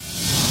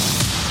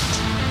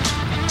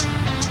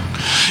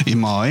I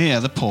mai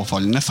det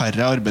påfallende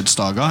færre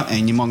arbeidsdager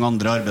enn I mange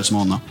andre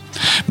arbeidsmåneder.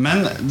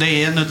 Men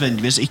det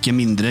nødvendigvis ikke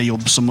mindre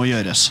jobb som må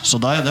gjøres, så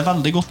da det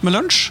veldig godt med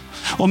lunsj,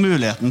 og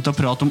muligheten til å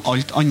prate om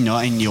alt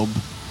annet enn jobb.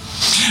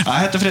 Jeg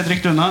heter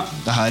Fredrik Duna,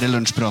 dette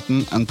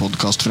Lunsjpraten, en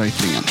podcast fra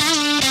Ytringen.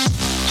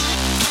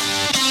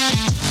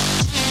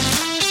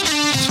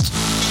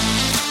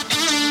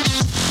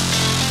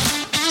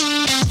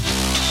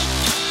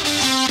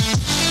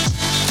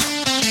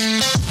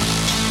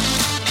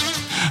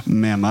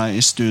 Med meg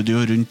I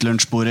studio rundt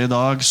lunsjbordet I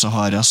dag, så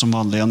har jeg som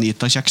vanlig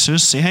Anita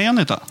Kjekshus. Si hei,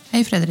 Anita.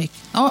 Hei, Fredrik.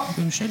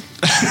 Unnskyld.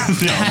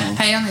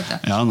 Hei, Anita.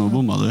 Ja, nå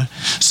bomma du.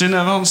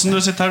 Synnøve Hansen, du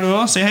sitter her du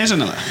også. Si hei,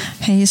 Synnøve.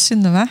 Hei,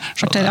 Synnøve.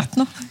 Var det rett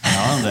nå?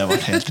 Ja, det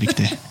var helt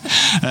riktig.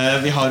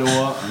 Vi har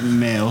også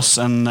med oss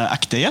en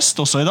ekte gjest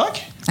også I dag.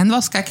 En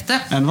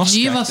vaskeekte. En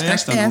vaskeekte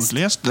gjest, en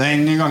ordentlig gjest.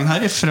 Denne gangen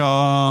her fra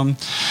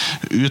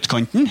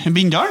utkanten,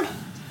 Bindalen.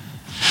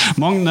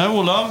 Magne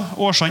Olav,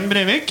 Årsand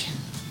Breivik.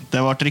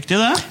 Det var riktig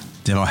det.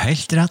 Det var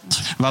helt rett.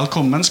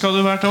 Velkommen skal du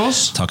være til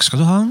oss. Takk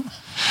skal du ha.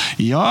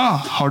 Ja,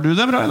 har du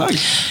det bra I dag?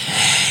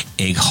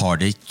 Jeg har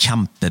det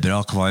kjempebra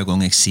hver gang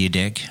jeg sier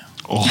deg.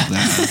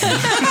 Det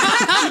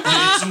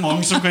ikke så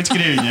mange som kan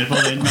skrive under på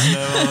den, men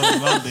det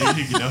var veldig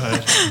hyggelig å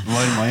høre.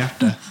 Varme av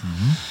hjertet.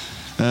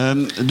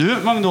 Du,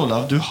 Magne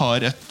Olav, du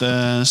har et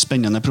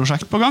spennende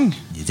prosjekt på gang.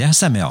 Det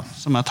stemmer, ja.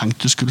 Som jeg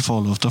tenkte du skulle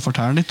få lov til å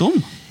fortelle litt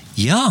om.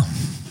 Ja.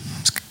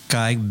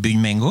 Skal jeg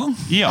begynne med en gang?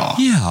 Ja.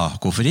 Ja,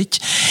 hvorfor ikke?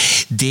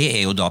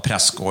 Det jo da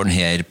pressgården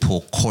her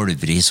på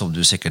Kolvri, som du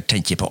sikkert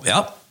tenker på.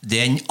 Ja,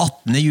 den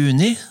 18.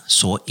 juni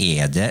så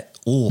det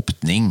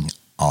åpning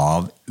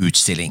av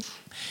utstilling.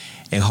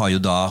 Jeg har jo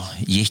da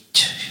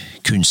gitt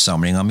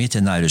kunstsamlingen min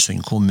til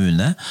Nærøysund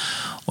kommune,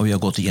 og vi har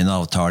gått I en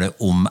avtale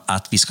om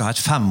at vi skal ha et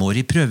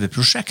 5-årig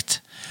prøveprosjekt.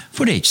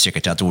 For det ikke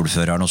sikkert at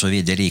ordføreren og så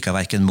videre liker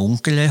hverken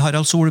Munch eller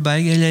Harald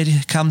Solberg, eller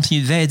hvem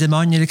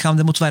Weidemann, eller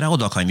hvem det måtte være, og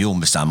da kan vi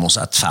ombestemme oss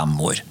et 5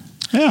 år.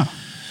 Ja.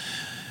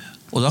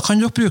 Og da kan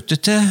dere bruke det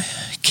til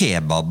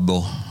kebab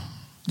og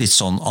litt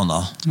sånn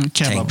annet.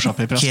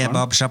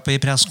 Kebabsjappe I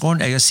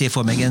pressgården. Jeg ser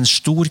for meg en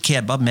stor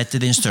kebab midt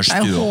I den største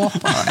stua.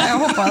 Jeg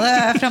håper det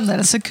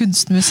fremdeles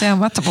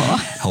kunstmuseum etterpå.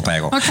 Håper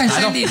jeg også. Og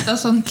kanskje en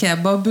liten sånn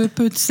kebabur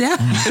på utsida?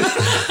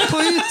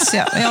 På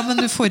utsida? Ja, men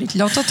du får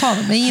ikke lov til å ta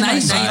det med inn.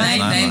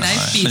 Nei.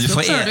 Spis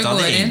opp før du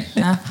går inn.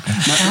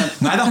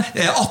 Neida,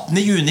 18.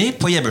 juni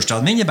på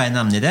Jebursdagen min, jeg bare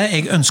nevner det.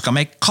 Jeg ønsket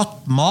meg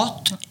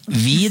kattmat,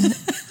 vin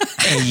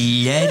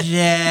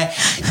eller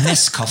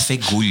Nescafé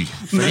Gull.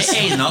 For det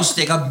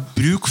eneste jeg har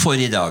bruk for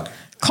I dag.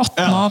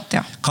 Kattmat,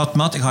 ja.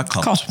 Kattmat, jeg har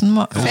katt.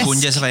 Hun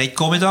kunne dessverre ikke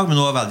komme I dag, men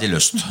hun har veldig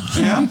lyst.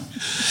 Ja.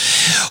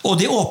 Og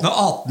det åpner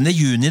 18.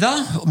 juni da,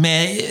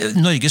 med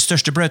Norges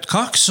største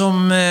bløtkak,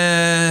 som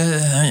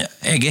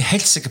jeg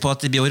helt sikker på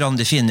at det blir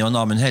Randi Finne og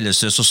Namen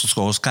Hellesøs som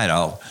skal skære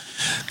av.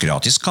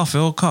 Gratis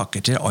kaffe og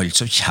kaker til alt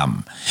som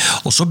kommer.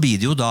 Og så blir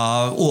det jo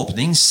da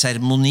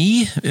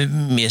åpningsseremoni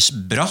med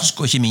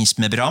brask, og ikke minst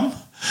med bram.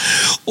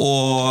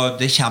 Og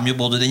det kommer jo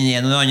både den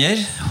ene og den andre,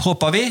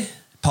 håper vi.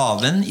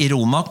 Paven I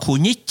Roma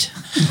kunne ikke,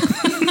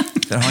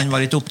 for han var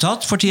litt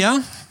opptatt for tida.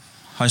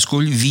 Han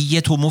skulle vie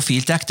et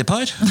homofilt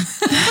ektepar.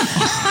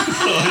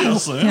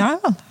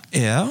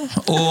 Ja,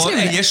 og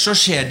ellers så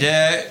skjer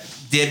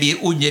det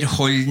blir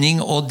underholdning,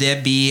 og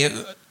det blir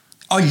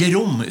alle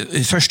rom,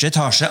 første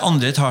etasje,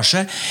 andre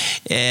etasje,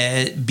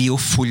 blir jo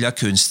full av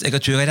kunst. Jeg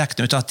tror jeg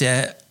regner ut at det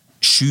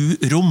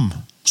 7 rom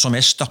som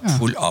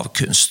stappfull av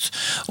kunst.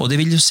 Og det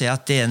vil jo si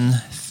at det en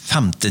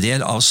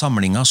 1/5 av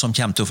samlingen som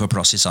kommer til å få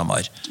plass I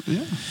Samar.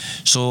 Ja.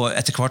 Så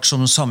etter hvert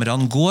som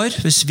samerne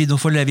går, hvis vi nå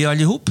får leve I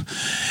alle ihop,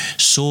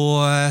 så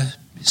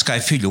skal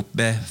jeg fylle opp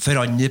med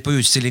forandre på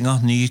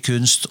utstillingen, ny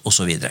kunst og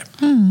så videre.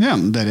 Ja,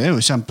 men det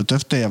jo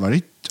kjempetøft. Det vel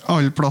ikke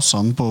alle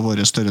plassene på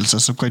våre størrelse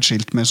som kan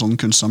skilt med sånn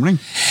kunstsamling?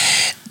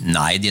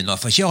 Nei, det I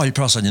hvert fall ikke alle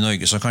plassene I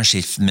Norge som kan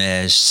skilte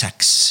med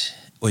 6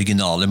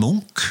 originale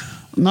Munch.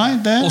 Nei,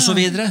 og så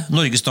videre.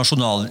 Norges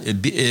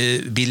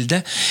nasjonalbilde,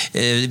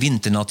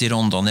 Vinternatt I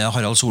Rondane av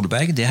Harald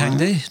Solberg, det henger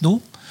der nå.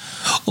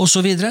 Og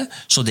så videre.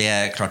 Så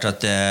det klart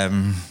at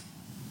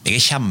jeg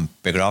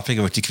kjempeglad for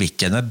jeg har vært I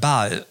kvitt med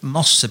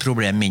masse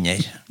problem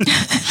minner.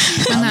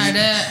 Men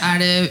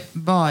det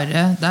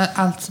bare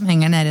alt som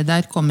henger nede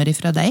der kommer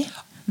ifra deg?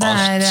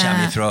 Alt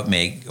kommer fra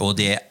meg, og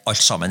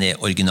alt sammen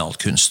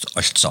originalkunst,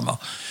 alt sammen.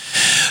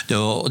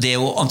 Det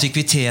jo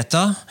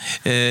antikviteter.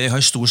 Jeg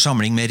har stor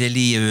samling med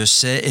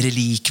religiøse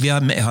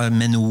relikvier. Jeg har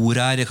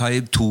menoraer, jeg har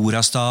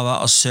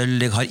torastaver av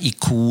sølv, jeg har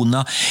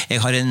ikoner,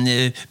 jeg har en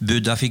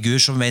Buddha-figur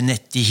som veier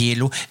 90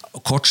 kilo.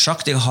 Kort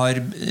sagt, jeg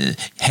har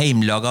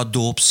heimlaget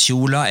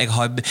dåpskjoler, jeg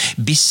har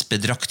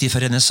bispedraktig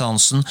for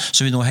renessansen,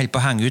 som vi nå holder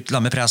på å henge ut, la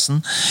med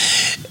pressen.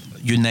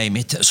 You name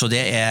it. Så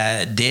det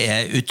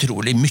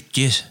utrolig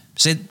mye.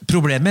 Så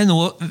problemet nå,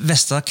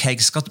 hvis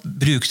jeg skal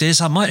bruke det I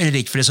samme, eller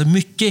ikke, for det så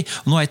mye.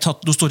 Nå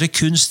står det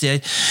kunst der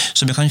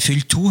som jeg kan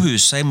fylle 2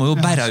 hus, så jeg må jo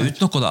bære ut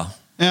noe da.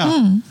 Ja.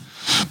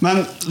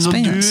 Men så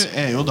du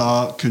jo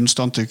da kunst-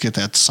 og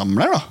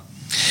antikvitetssamler da?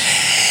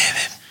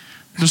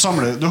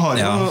 Du har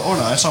jo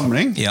ordnet en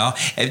samling. Ja,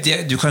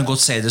 du kan godt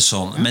si det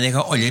sånn, men jeg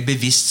har aldri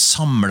bevisst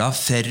samlet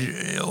for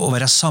å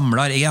være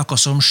samler. Jeg er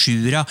akkurat som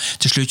Sjura.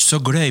 Til slutt så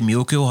glemmer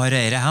jo ikke å ha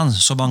reiret hen,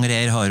 så mange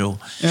reier har hun.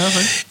 Ja,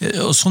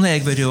 og sånn er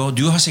jeg vært jo.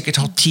 Du har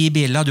sikkert hatt 10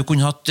 biler, du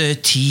kunne hatt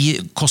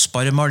 10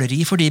 kostbare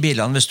maleri for de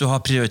bilene hvis du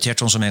har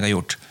prioritert sånn som jeg har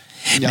gjort.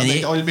 Ja, det er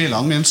ikke alle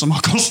bilene mine som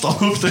har kostet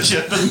nok til å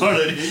kjøpe en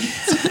maleri.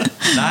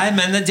 Nei,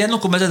 men det er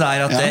noe med det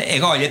der at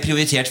jeg har aldri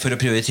prioritert for å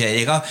prioritere.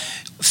 Jeg har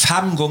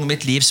 5 ganger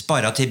mitt liv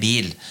sparet til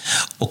bil,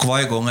 og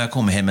hver gang jeg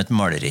kommer hjem med et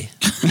maleri.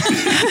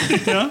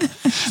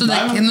 Så det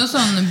er ikke noe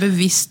sånn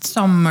bevisst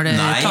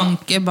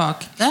samletanke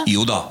bak det?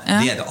 Jo da,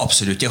 det er det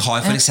absolutt. Jeg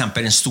har for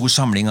eksempel en stor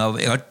samling av...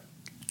 Jeg har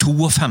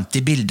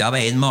 52 bilder av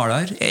en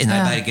maler,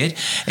 Einar Berger.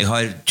 Jeg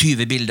har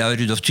 20 bilder av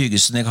Rudolf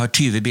Tygesen, jeg har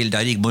 20 bilder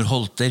av Rigmor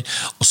Holter,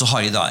 og så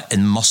har jeg da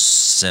en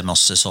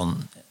masse sånn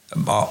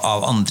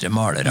av andre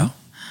malere.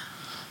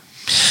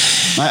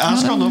 Nei, jeg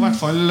skal nå i hvert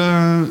fall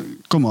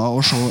komme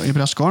og se i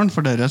pressgården,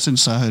 for dere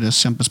synes jeg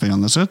høres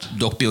kjempespennende ut.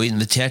 Dere blir jo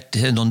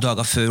invitert noen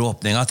dager før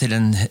åpningen til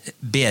en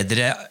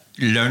bedre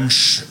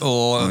lunsj,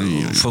 og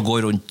få gå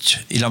rundt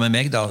i lag med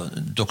meg, da,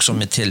 dere som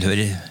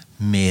tilhører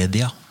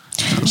media.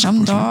 Ja,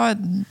 men da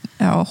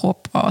jeg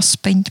håper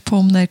spent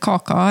på om der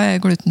kaka er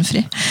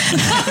glutenfri.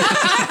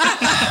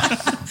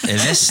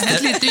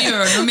 Et lite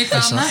hjørne om ikke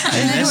annet.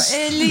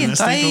 En liten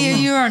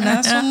i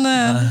hjørnet sånn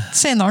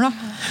senere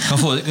da.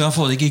 Kan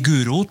få deg i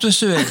gulrot hvis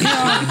du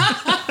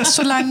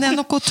så lenge det er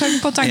noe tønn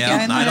på tenker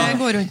jeg når jeg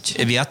går rundt.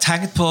 Vi har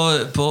tenkt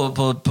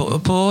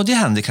på de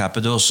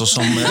handikappede også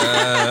som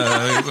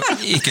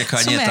ikke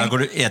kan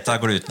ete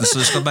gluten, så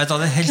du skal bare ta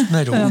det helt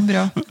med ro.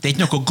 Det er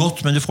ikke noe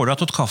godt, men du får det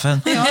til kaffen.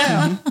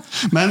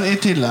 Men i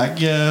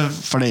tillegg,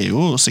 for det er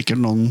jo sikkert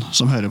noen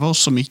som hører på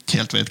oss som ikke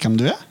helt vet hvem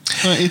du er,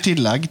 i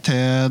tillegg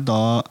til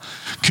da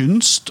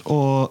kunst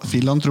og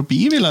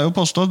filantropi, vil jeg jo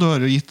påstå. Du har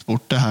jo gitt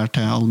bort det her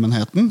til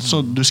allmennheten,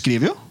 så du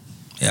skriver jo.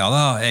 Ja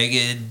da,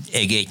 jeg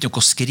er ikke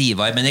noe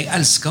skriver, men jeg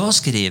elsker å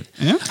skrive.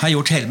 Jeg har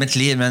gjort hele mitt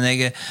liv, men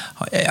jeg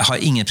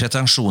har ingen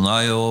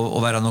pretensjoner i å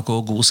være noe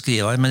god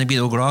skriver, men jeg blir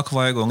jo glad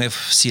hver gang jeg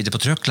sier det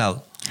på trykk.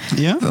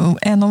 Ja.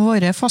 En av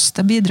våre faste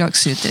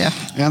bidragsytere.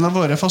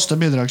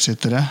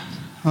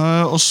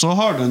 Og så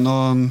har du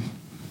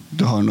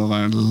har nå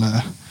vel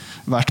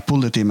vært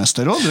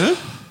politimester også, du?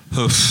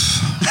 Huff.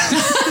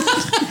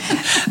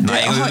 Nei,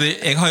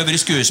 jeg har jo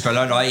vært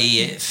skuespiller da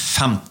i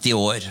 50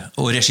 år,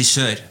 og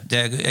regissør.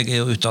 Jeg er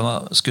jo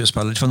utdannet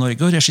skuespiller fra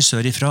Norge, og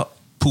regissør fra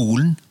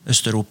Polen,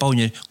 Østeuropa,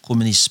 under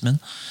kommunismen.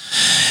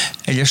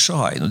 Ellers så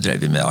har jeg nå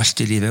drevet med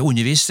alt i livet.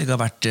 Undervist, jeg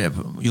har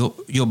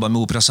jobbet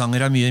med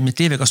operasangere mye i mitt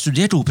liv. Jeg har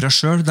studert opera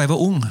selv da jeg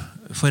var ung,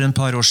 for en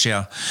par år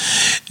siden,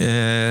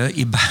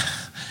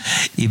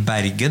 i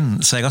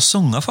Bergen, så jeg har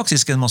sunget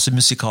faktisk en masse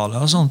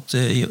musikaler og sånt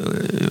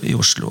i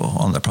Oslo og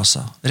andre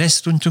plasser.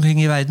 Reist rundt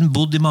omkring i verden,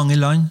 bodd i mange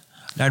land,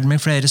 lært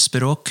meg flere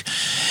språk,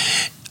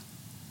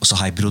 og så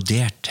har jeg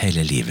brodert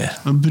hele livet.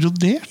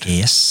 Brodert?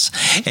 Yes.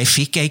 Jeg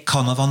fikk en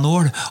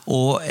kanavanål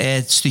og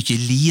et stykke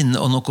lin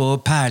og noe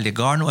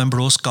perlegarn og en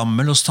blå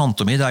skammel hos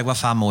tante mi da jeg var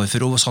 5 år,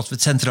 for hun satt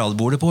ved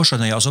sentralbordet på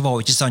Årsjønøya, så var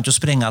hun ikke i stand til å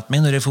sprenge etter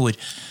meg når jeg for.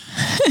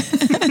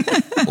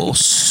 Og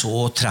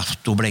så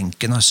trefte hun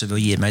blenken ved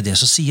å gi meg det.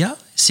 Så siden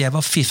jeg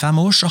var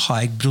 4-5 år, så har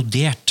jeg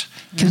brodert.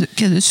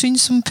 Hva du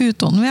synes om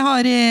putene vi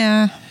har i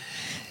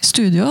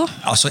studio?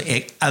 Altså,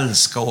 jeg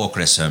elsker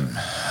åklesøm.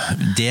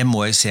 Det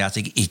må jeg si at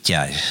jeg ikke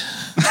er.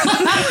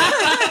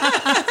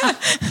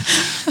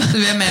 Så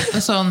vi er med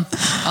på sånn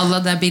alle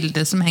det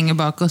bildet som henger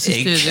bak oss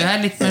i studio her,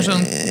 litt mer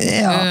sånn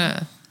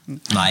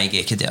Nei, jeg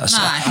er ikke det,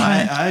 altså.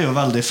 Jeg er jo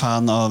veldig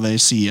fan av en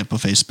side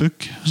på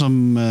Facebook som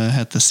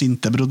heter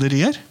Sinte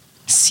Broderier.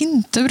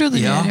 Sinte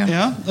Broderier,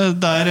 ja.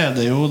 Der er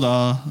det jo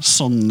da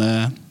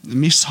sånne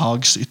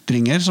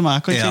mishagsytringer som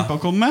jeg kan slippe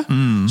å komme med,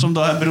 som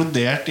da er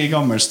brodert i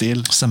gammel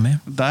stil.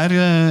 Der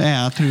er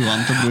jeg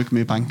truende til å bruke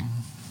mye penger.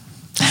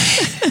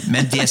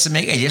 Men det som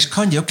jeg ellers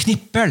kan, det er jo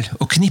knippel.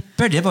 Og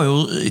knippel, det var jo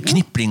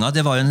knipplinga,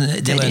 det var en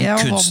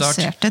kunstart.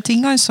 Avanserte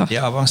ting, altså. Det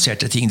er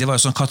avanserte ting. Det var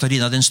jo sånn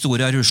Katarina den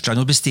store av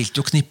Russland, og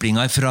bestilte jo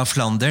knipplinga fra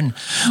Flandern.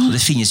 Og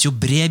det finnes jo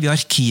brev i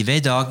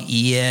arkivet i dag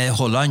i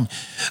Holland,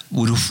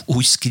 hvor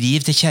hun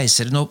skriver til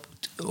keiseren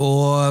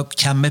og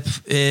kommer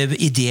med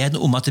ideen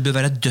om at det bør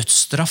være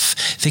dødsstraff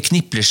for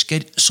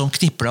kniplersker som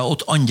knipler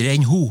åt andre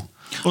enn hun.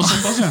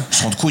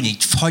 Sånt kunne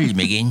ikke falle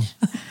meg inn.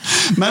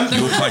 Men,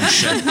 jo,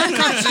 kanskje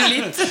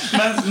litt.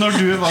 Men når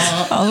du var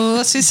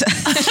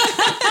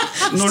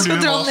Når du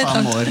var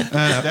 5 år,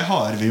 det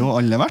har vi jo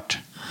alle vært,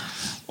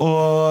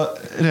 og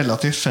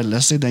relativt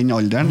felles i den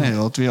alderen er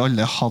jo at vi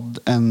alle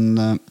hadde en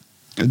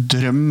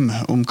drøm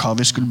om hva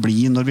vi skulle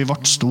bli når vi ble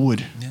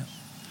stor.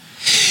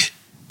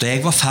 Da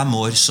jeg var 5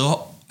 år, så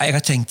jeg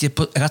har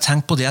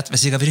tenkt på det at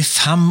hvis jeg har vært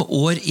 5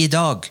 år i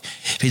dag,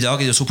 for i dag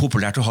er det jo så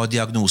populært å ha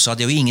diagnoser,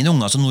 det er jo ingen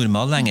unger som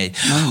normal lenger,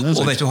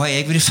 og vet du, har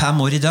jeg vært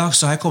 5 år i dag,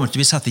 så har jeg kommet til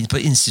å bli satt inn på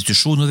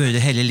institusjon og vært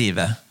det hele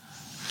livet.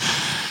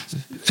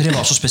 For det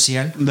var så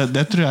spesiell.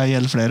 Det tror jeg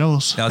gjelder flere av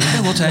oss. Ja, det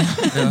kan godt hende.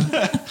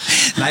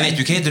 Nei, vet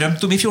du hva jeg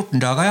drømte om i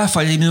 14 dager, i hvert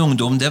fall i min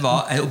ungdom, det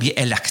var å bli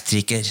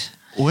elektriker.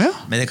 Ja.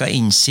 Men jeg har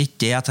innsett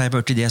det at jeg har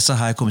vært i det, så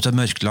har jeg kommet til å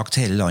mørklagt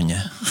hele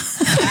landet.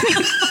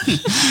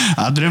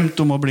 Jeg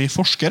drømte om å bli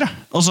forsker.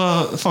 Altså,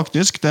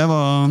 faktisk, det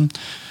var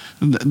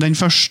den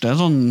første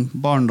sånn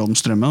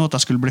barndomsdrømmen, at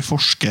jeg skulle bli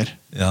forsker.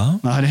 Ja.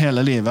 Jeg har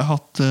hele livet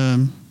hatt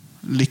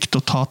likt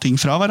å ta ting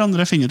fra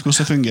hverandre, finne ut hvordan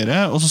det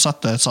fungerer, og så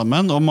sette det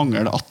sammen, og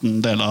mangler 18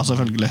 deler,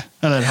 selvfølgelig.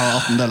 Eller ha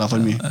 18 deler for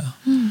mye.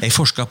 Jeg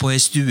forsket på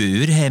en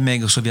stueur hjemme,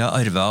 som vi har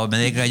arvet,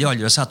 men jeg greide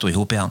aldri å sette henne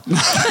ihop igjen.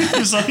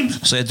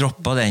 Så jeg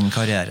droppet den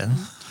karrieren.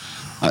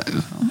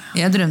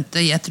 Jeg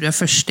drømte, jeg tror det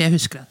første jeg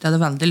husker at jeg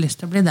hadde veldig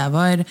lyst til å bli, det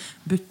var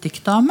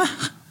butikkdame.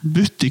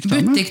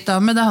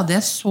 Butikkdame, det hadde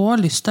jeg så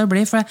lyst til å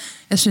bli, for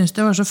jeg synes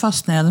det var så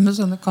fascinerende med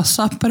sånne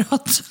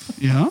kassaapparat.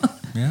 Ja.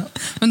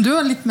 Men du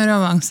var litt mer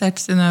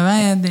avansert, Synnøve,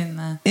 i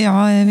dine... Ja,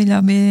 jeg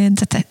ville bli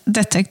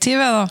detektiv,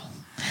 da.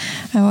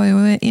 Jeg var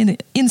jo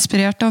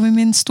inspirert av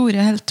min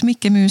store helt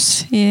Mikke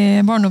Mus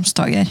i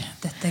barndomsdager.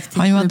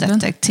 Han var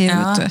detektiv,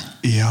 vet du.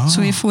 Ja.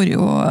 Så vi for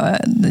jo,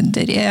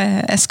 det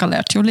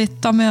eskalerte jo litt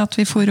da med at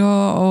vi for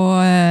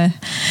og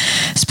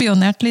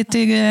spionerte litt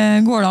i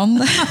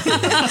gårdene.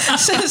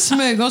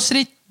 Smøg oss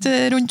litt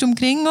rundt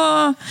omkring,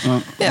 og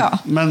ja.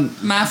 Men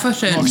med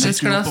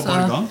forsørgelsesglass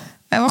og...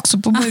 Jeg vokste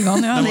på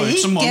Borgan, ja. Det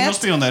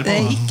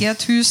er ikke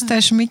et hus der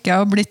som ikke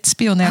har blitt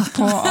spionert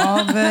på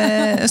av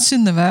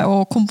Synnøve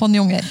og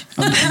kompanjonger.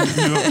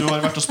 Du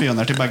har vært og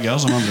spionert i begge,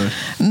 som andre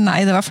ord? Nei,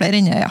 det var flere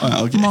enn jeg, ja.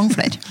 Okay. Mange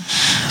flere.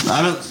 Nei,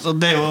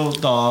 men det er jo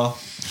da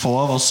få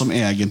av oss som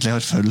egentlig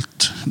har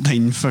følt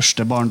den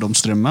første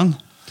barndomsdrømmen.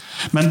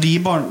 Men de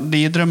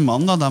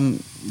drømmene, da,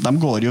 de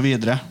går jo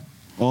videre.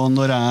 Og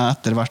når jeg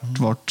etter hvert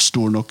ble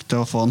stor nok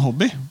til å få en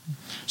hobby,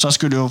 så jeg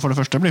skulle jo for det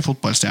første bli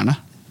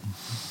fotballstjerne.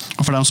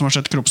 Og for dem som har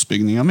sett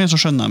kroppsbygningen min, så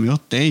skjønner de jo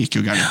at det gikk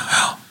jo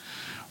gærent.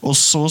 Og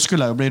så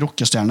skulle jeg jo bli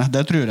rockestjerne.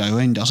 Det tror jeg jo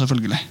enda,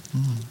 selvfølgelig.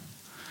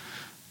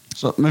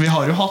 Så, men vi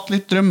har jo hatt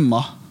litt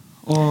drømmer.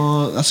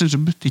 Og jeg synes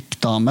jo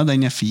butikkdame,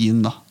 den er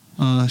fin da.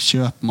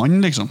 Kjøpmann,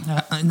 liksom.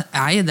 Ja,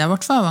 nei, det har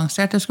vært for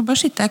avansert. Jeg skulle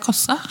bare sitte i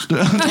kassa.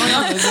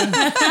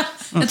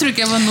 Jeg tror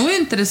ikke jeg var noe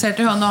interessert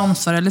i å ha noe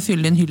ansvar eller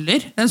fylle inn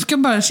hyller. Jeg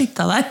skulle bare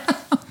sitte der.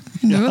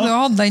 Du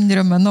hadde den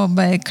drømmen og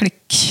bare klikk.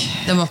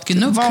 Det var ikke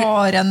noe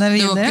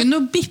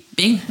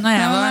bipping når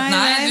jeg var,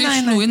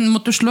 nei.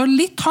 Måtte slå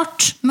litt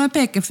hardt med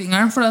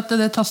pekefingeren, for at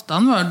det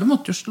tastene var, du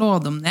måtte jo slå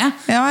dem ned.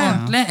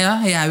 Ordentlig. Ja,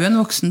 jeg er jo en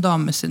voksen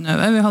dame,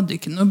 Synnøve. Vi hadde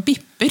ikke noe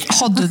bipper.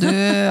 Hadde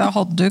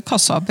du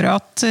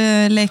kassaapparat,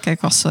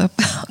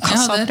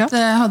 lekekassaapparat?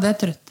 Jeg hadde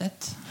et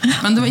rødt.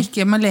 Men det var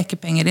ikke med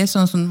lekepenger i,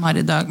 sånn som de har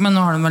i dag. Men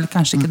nå har de vel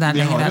kanskje ikke der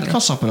lenger. Vi har et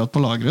kassaapparat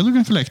på lagret, du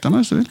kan få leke deg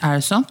med hvis du vil. Er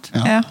det sant?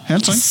 Ja,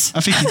 helt sant.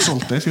 Jeg fikk ikke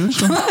solgt det i fjor.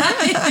 Så.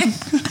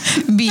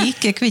 Vi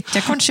ikke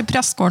kvitte. Kanskje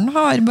prestgården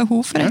har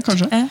behov for det. Ja,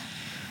 kanskje.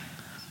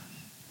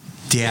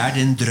 Det er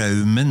den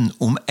drømmen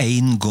om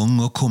en gang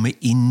å komme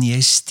inn i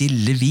en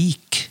stille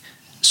vik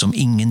som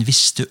ingen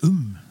visste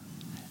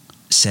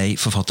sier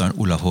forfatteren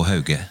Olav H.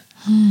 Hauge.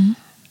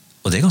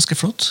 Og det er ganske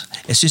flott.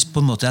 Jeg synes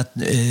på en måte at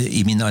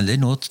i min alder,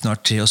 nå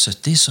snart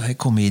 73, så har jeg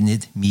kommet inn i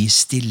min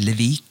stille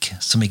vik,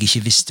 som jeg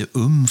ikke visste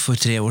for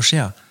 3 år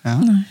siden. Ja.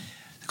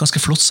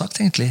 Ganske flott sagt,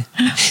 egentlig.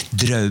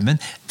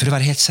 Drømmen, for å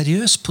være helt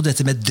seriøs på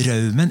dette med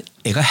drømmen,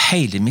 jeg har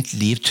hele mitt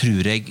liv,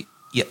 tror jeg,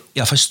 i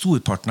hvert fall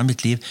storparten av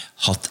mitt liv,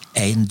 hatt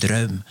en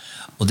drøm,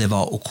 og det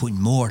var å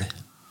kunne måle.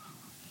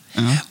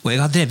 Ja. Og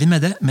jeg har drevet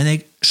med det, men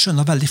jeg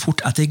skjønner veldig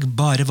fort at jeg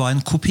bare var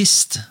en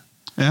kopist.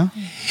 Ja.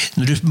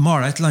 Når du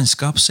maler et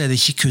landskap, så er det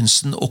ikke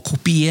kunsten å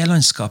kopiere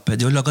landskapet,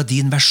 det er å lage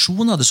din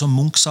versjon av det, som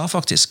Munch sa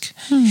faktisk.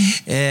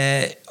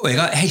 Og jeg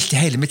har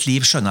hele mitt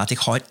liv skjønnet at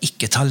jeg har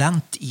ikke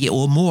talent i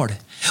å måle,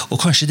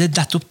 og kanskje det er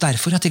nettopp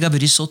derfor at jeg har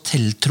vært så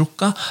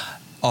tiltrukket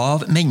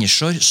av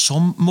mennesker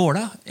som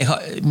måler.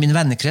 Min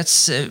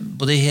vennekrets,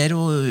 både her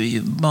og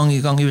mange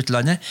ganger i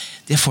utlandet,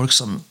 det er folk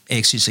som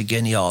jeg synes er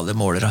geniale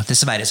målere.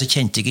 Dessverre så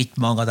kjente jeg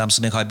ikke mange av dem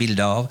som jeg har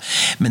bilder av,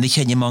 men jeg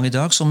kjenner mange i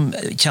dag som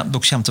dere kommer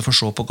til å få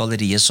se på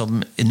galleriet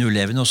som er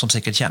nulevende, og som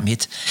sikkert kommer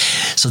hit.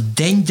 Så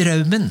den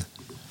drømmen,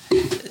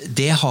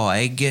 det har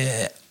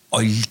jeg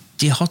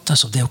alltid hatt,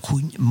 altså, det å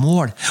kunne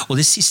måle. Og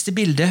det siste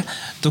bildet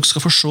dere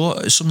skal få se,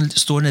 som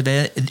står nede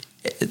ved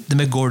det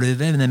med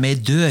gulvet, det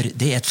med dør,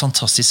 det er et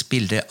fantastisk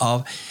bilde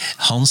av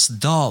Hans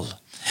Dahl,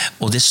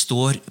 og det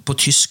står på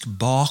tysk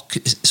bak,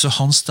 så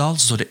Hans Dahl,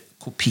 så står det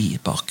kopi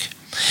bak.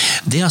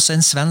 Det er altså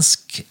en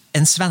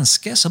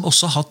svenske som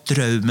også har hatt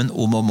drømmen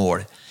om å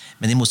måle,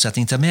 men i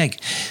motsetning til meg,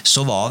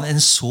 så var han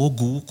en så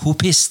god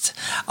kopist,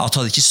 at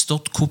hadde det ikke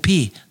stått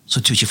kopi, så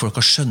tror ikke folk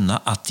har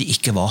skjønnet at det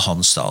ikke var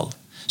Hans Dahl.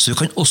 Så du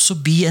kan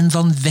også bli en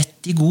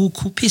vanvettig god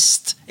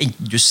kopist,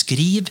 enten du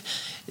skriver,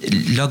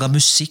 lager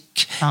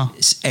musikk,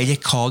 eller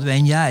hva du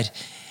enn gjør.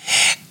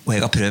 Og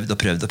jeg har prøvd,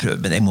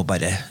 men jeg må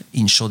bare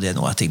innse det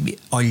nå, at jeg blir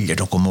aldri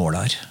noen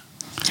måler.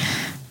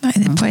 Nei,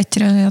 på et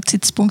eller annet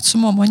tidspunkt så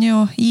må man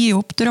jo gi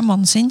opp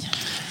drømmene sine.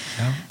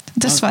 Ja.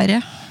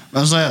 Dessverre.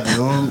 Men så er det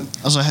jo,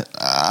 altså,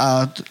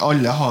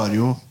 alle har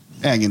jo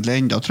egentlig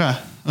enda, tror jeg.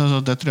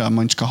 Altså, det tror jeg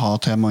man skal ha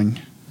til man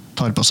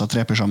tar på seg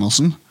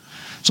trepyjamasen.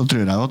 så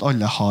tror jeg jo at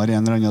alle har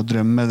en eller annen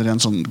drøm eller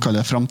en sånn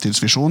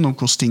framtidsvisjon om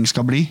hvordan ting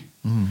skal bli.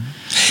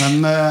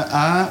 Men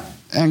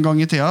en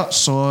gang i tida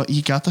så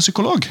gikk jeg til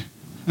psykolog.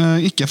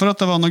 Ikke for at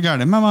det var noe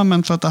galt med meg,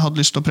 men for at jeg hadde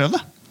lyst til å prøve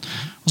det.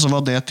 Og så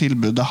var det et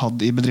tilbud jeg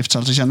hadde i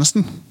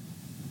bedriftshelsetjenesten.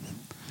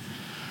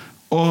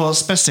 Og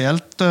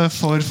spesielt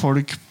for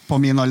folk på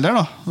min alder,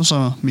 da,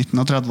 altså midten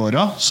av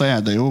 30-åra, så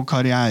det jo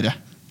karriere.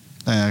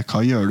 Hva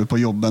gjør du på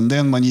jobben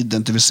din? Man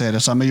identifiserer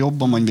seg med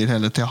jobb, og man vil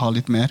hele tiden ha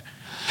litt mer.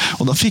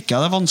 Og da fikk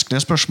jeg det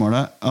vanskelige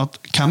spørsmålet at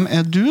hvem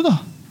du da?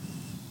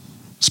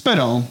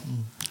 Spør jeg om.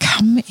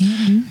 Hvem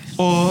du?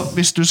 Og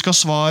hvis du skal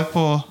svare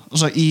på,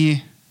 altså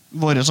i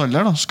våres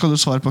alder da, skal du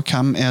svare på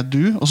hvem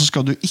du, og så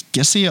skal du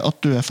ikke si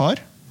at du far,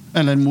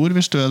 eller mor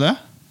hvis du det.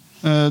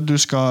 Du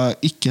skal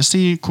ikke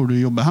si hvor du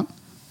jobber hen.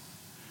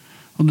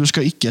 Og du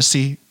skal ikke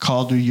si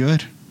hva du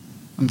gjør.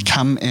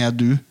 Hvem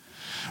du?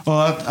 Og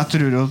jeg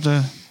tror jo det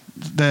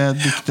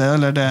diktet,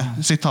 eller det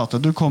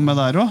sitatet du kom med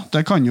der også,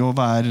 det kan jo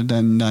være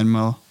den der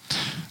med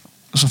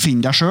å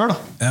finne deg selv.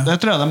 Ja. Det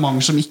tror jeg det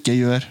mange som ikke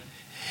gjør.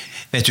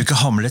 Vet du hva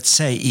Hamlet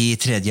sier i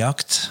tredje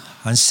akt?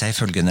 Han sier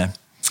følgende: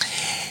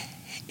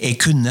 Jeg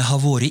kunne ha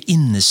vært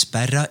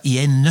innesperret i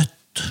en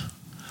nøtt,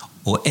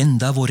 og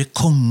enda vært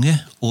konge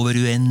over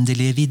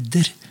uendelige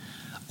vidder,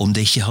 om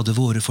det ikke hadde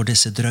vært for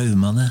disse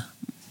drømmene.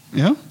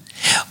 Ja.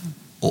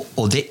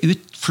 Og det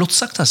flott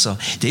sagt, altså.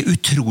 Det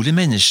utrolig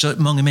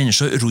mange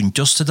mennesker rundt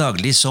oss til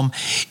daglig som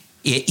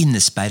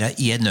innesperret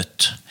i en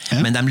nøtt.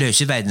 Ja. Men de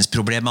løser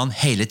verdensproblemene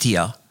hele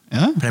tiden.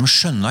 Ja. For de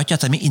skjønner ikke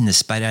at de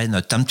innesperret i en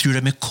nøtt. De tror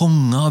de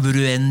konger over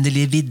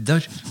uendelige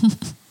vidder.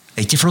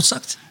 Ikke flott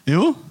sagt?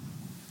 Jo.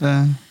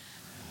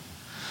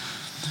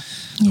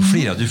 Nå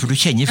flirer du, for du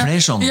kjenner flere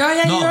sånn. Ja,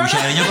 jeg gjør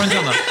nabokjæringer blant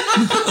annet.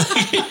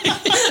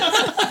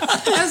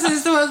 Jeg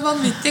synes det var et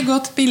vanvittig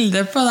godt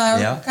bilde på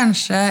deg. Ja.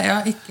 Kanskje,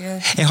 ikke...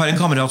 Jeg har en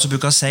kamerat som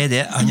bruker å si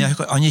det. Han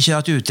har ikke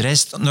hatt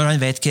utreist. Når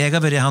han vet hva jeg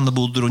har vært, han har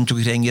bodd rundt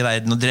omkring i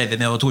verden og drevet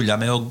med og tullet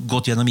med og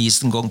gått gjennom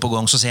isen gang på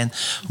gang, så sier han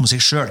om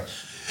seg selv: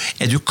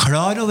 Er du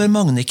klar over,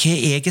 Magne, hva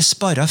jeg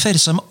sparet for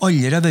som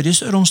aldri har vært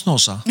i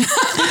Romsnåsa?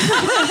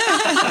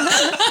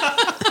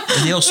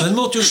 Det er også en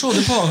måte å se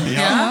det på.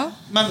 Ja.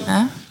 Men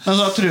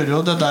jeg tror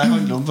jo det der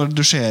handler om, for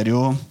du ser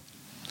jo,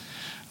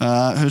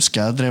 jeg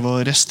husker jeg drev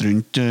og reiste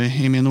rundt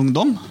i min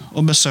ungdom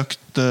og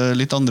besøkte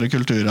litt andre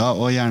kulturer,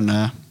 og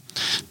gjerne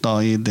da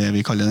i det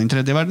vi kaller den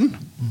tredje verden.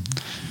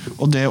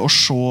 Og det å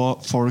se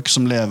folk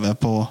som lever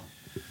på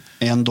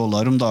 $1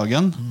 om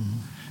dagen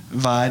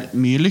være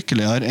mye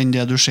lykkeligere enn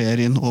det du ser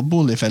i noe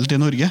boligfelt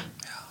i Norge.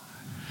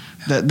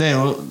 Det er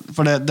jo,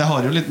 for det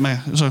har jo litt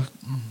med altså,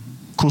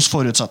 hvilke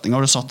forutsetninger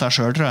har du satt der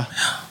selv, tror jeg.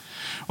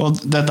 Og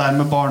det der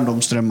med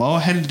barndomsdrømmer,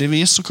 og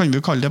heldigvis så kan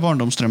vi jo kalle det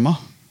barndomsdrømmer.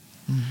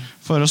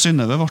 For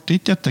Synnøve ble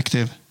ikke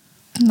detektiv.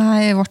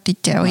 Nei, jeg ble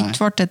ikke, og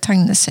ikke ble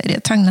tegneserie,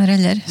 tegner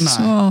heller. Nei.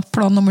 Så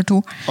plan nummer 2.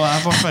 Og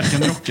jeg ble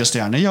hverken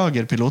rockestjerne,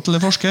 jagerpilot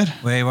eller forsker.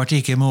 Og jeg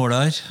ble ikke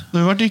måler. Du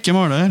ble ikke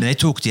måler. Men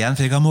jeg tok det igjen,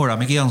 for jeg har målet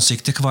meg i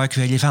ansiktet hver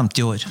kveld i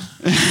 50 år.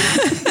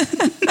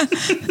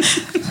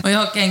 Og jeg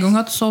har ikke engang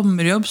hatt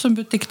sommerjobb som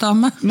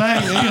butikkdame. Nei,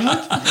 ikke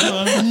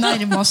sant?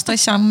 Nærmest det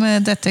kommer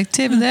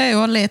detektiv, det er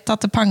jo å lete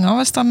etter penger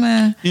hvis de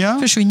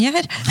forsvinner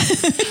her.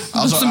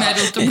 Altså, som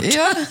rotet bort.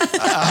 Ja.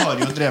 Jeg har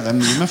jo drevet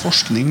mye med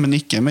forskning, men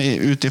ikke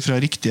ut ifra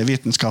riktige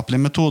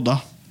vitenskapelige metoder.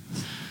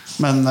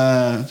 Men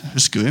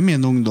husker jo i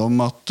min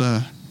ungdom at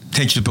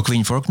Tenker du på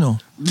kvinnfolk nå?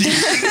 Jeg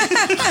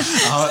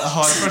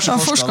har kanskje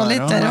forsket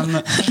litt der, men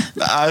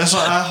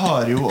jeg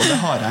har jo, og det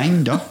har jeg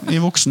enda i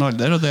voksen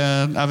alder, og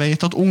jeg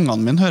vet at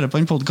ungene mine hører på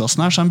den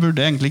podcasten her, så de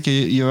burde egentlig ikke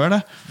gjøre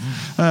det.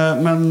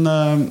 Men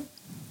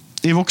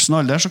i voksen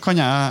alder så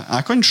kan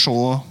jeg kan se,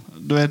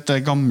 du vet,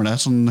 gamle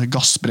sånn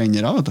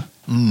gassbrennere, vet du.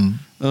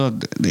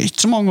 Det er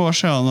ikke så mange år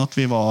siden at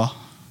vi var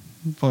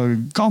på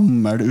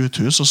gammel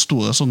uthus, og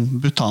stod det sånn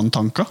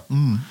butantanker.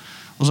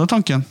 Og så er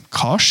tanken,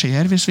 hva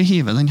skjer hvis vi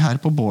hiver den her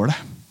på bålet?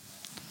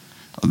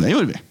 Og det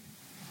gjorde vi.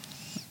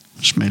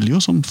 Smeller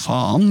jo som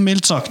faen,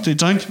 mildt sagt,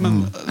 ikke sant?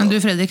 Men du,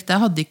 Fredrik, det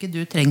hadde ikke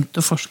du trengt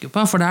å forske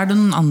på, for det det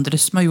noen andre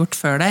som har gjort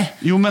før deg.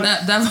 Jo, men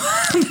det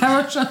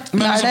var sånn.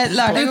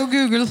 Lær deg å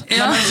google.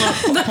 Ja,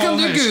 da kan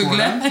du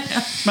google.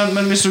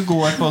 Men hvis du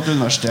går på et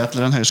universitet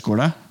eller en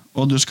høyskole,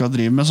 og du skal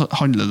drive med, så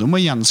handler det om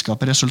å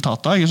gjenskape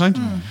resultater, ikke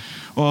sant?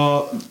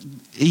 Og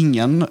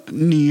ingen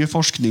ny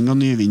forskning og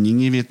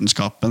nyvinning i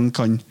vitenskapen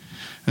kan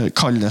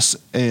kalles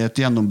et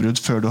gjennombrudd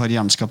før du har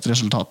gjenskapt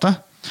resultatet.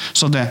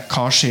 Så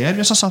hva skjer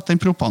hvis jeg setter den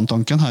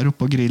propantanken her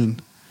oppe på grillen?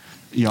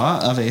 Ja,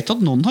 jeg vet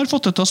at noen har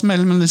fått det til å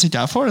smelle, men hvis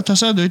ikke jeg får det til,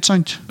 så det jo ikke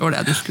sant. Det var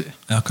det du skulle.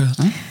 Ja, akkurat.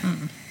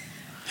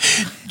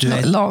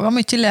 Laget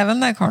mye i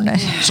leven der, Karl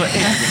der. Så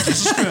egentlig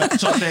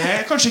så det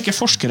kanskje ikke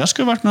forskere jeg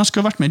skulle vært, men jeg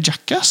skulle vært med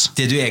Jackass.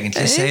 Det du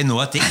egentlig sier nå,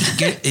 at det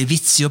ikke er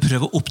vits i å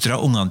prøve å oppdra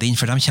ungene dine,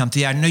 for de kommer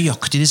til å gjøre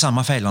nøyaktig de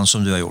samme feilene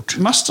som du har gjort.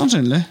 Mest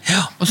sannsynlig.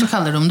 Ja. Og så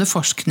kaller de det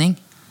forskning.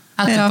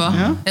 Etterpå.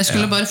 Ja. Jeg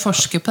skulle bare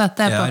forske på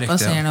dette. Pappa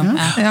sier de.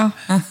 Ja.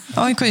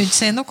 Han kan jo ikke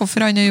si noe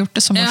for han har gjort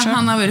det som selv.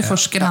 Han har vært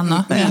forsker, han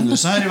også.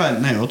 Minuset her i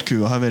verden er jo at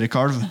kua har vært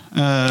kalv.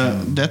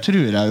 Det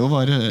tror jeg jo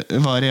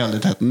var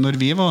realiteten når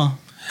vi var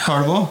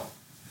kalv også.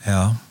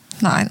 Ja.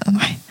 Nei.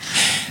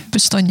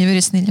 Bestandig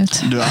vært snill ut.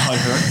 Du, jeg har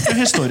hørt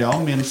historier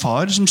om min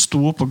far som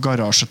sto på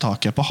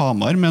garasjetaket på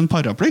Hamar med en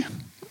paraply.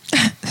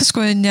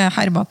 Skulle han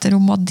herme etter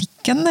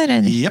romadikken der,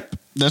 eller? Jepp,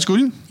 det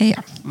skulle han.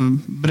 Ja.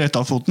 Brøt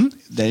av foten,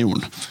 det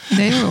gjorde han.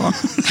 Det gjorde han.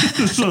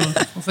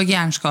 Og fikk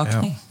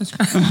jernskakning.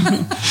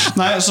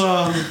 Nei, så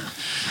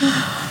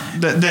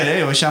det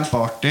er jo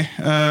kjempeartig.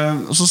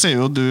 Og så sier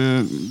jo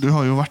du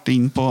har jo vært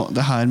inn på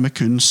det her med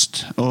kunst,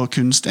 og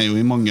kunst er jo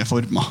i mange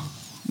former.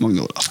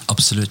 Magne Olav.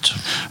 Absolutt.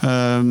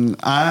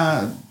 Jeg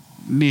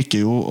liker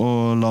jo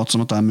å late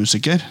som at jeg er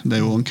musiker. Det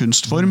er jo en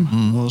kunstform,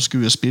 og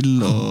skuespill,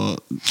 og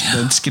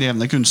den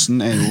skrevne kunsten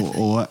er jo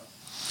også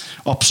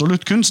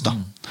absolutt kunst da.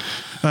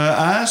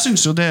 Jeg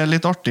synes jo det er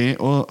litt artig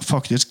å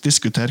faktisk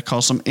diskutere hva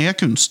som er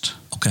kunst.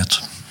 Akkurat.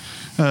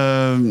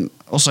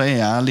 Og så er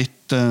jeg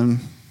litt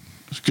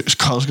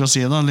hva skal jeg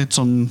si da, litt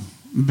sånn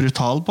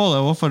brutal på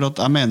det også, for at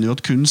jeg mener jo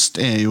at kunst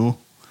er jo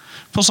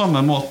på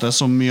samme måte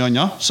som mye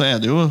annet, så er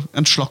det jo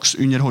en slags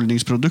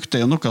underholdningsprodukt. Det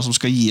er jo noe som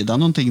skal gi deg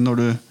noen ting når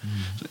du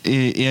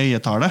i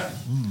øyetar det.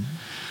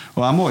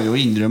 Og jeg må jo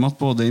innrømme at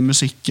både i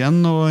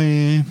musikken og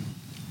i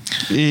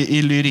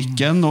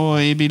lyrikken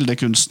og i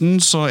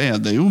bildekunsten så er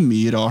det jo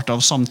mye rart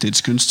av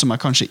samtidskunst som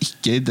jeg kanskje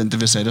ikke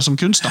identifiserer som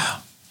kunst da.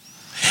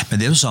 Men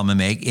det er jo samme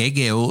med meg. Jeg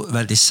er jo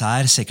veldig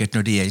sær sikkert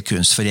når det gjelder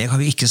kunst, for jeg har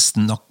jo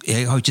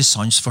ikke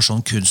sans for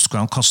sånn kunst hvor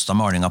han kastet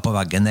malinga på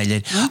veggen,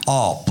 eller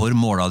apor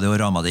målet det og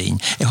rammet det inn.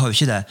 Jeg har jo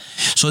ikke det.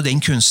 Så den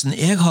kunsten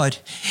jeg har,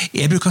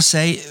 jeg bruker å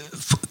si,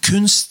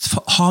 kunst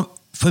har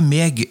for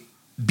meg,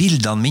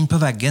 bildene mine på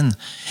veggen,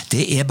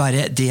 det er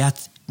bare det at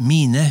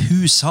mine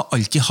hus har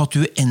alltid hatt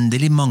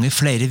uendelig mange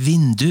flere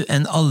vinduer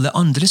enn alle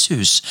andres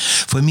hus.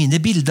 For mine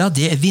bilder,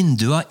 det er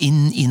vinduer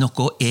inn i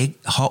noe jeg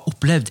har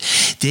opplevd.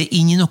 Det er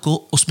inn i noe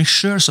hos meg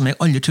selv som jeg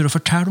aldri tør å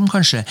fortelle om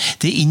kanskje.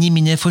 Det er inn i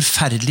mine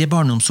forferdelige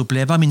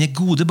barndomsopplevelser, mine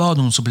gode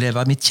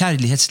barndomsopplevelser, mitt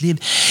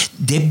kjærlighetsliv.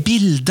 Det er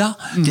bilder,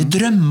 det er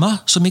drømmer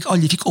som jeg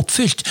aldri fikk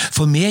oppfylt.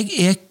 For meg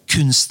er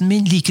kunsten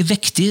min like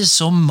viktig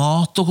som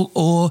mat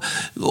og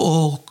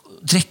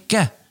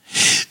drikke.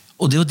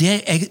 Og det er jo det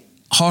jeg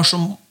har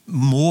som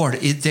mål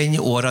i den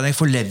årene jeg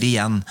får leve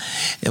igjen,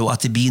 og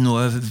at det blir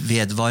noe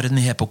vedvarende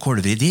her på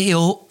Kolveri, det er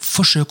å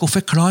forsøke å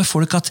forklare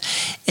folk at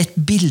et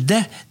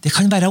bilde, det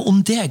kan være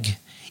om deg.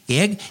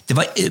 Det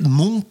var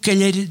Munch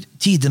eller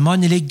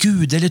Tidemann eller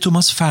Gud eller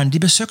Thomas Fern, de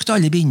besøkte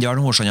alle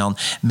Bindalen og Årsandene,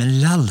 men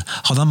lell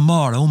hadde han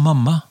malet om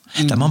mamma.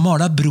 De har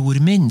malet bror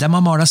min, de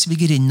har malet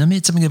svigerinnen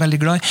mitt, som jeg er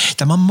veldig glad i.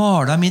 De har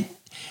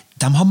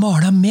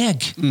malet meg.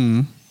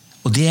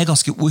 Og det er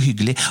ganske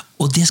uhyggelig,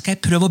 og det skal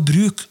jeg prøve å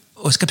bruke,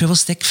 og jeg skal prøve å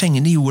stekke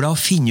fingeren i jorda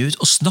og finne ut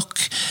og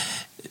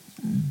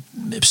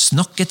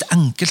snakke et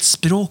enkelt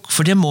språk,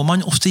 for det må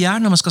man ofte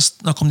gjøre når man skal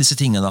snakke om disse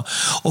tingene,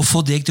 og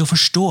få deg til å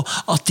forstå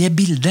at det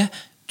bildet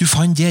du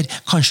fant der,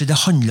 kanskje det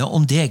handler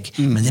om deg,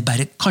 men det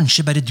er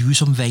kanskje bare du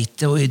som vet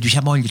det, og du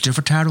kommer aldri til å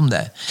fortelle om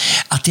det.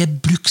 At det er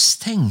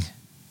bruksting.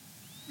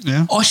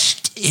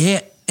 Alt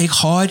jeg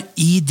har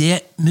i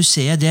det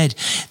museet der,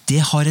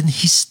 det har en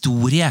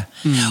historie.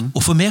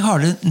 Og for meg har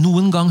det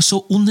noen gang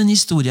så ond en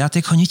historie at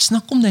jeg kan ikke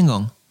snakke om det en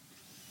gang.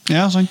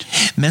 Ja, sant.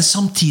 Men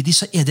samtidig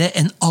så er det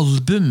en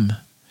album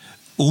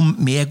om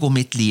meg og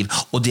mitt liv,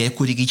 og det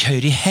hvor jeg ikke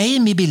hører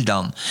hjemme i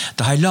bildene.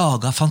 Da har jeg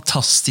laget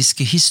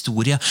fantastiske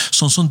historier,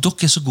 sånn som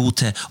dere er så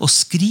gode til å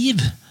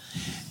skrive.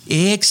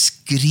 Jeg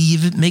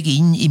skriver meg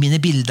inn i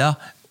mine bilder,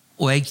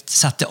 og jeg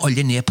setter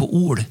aldri ned på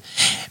ord.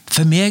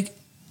 For meg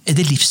er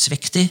det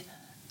livsviktig,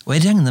 og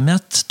jeg regner med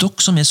at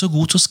dere som er så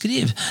gode til å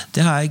skrive,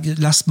 det har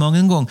jeg lest mange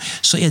ganger,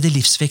 så er det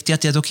livsviktig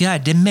at det dere gjør,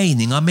 det er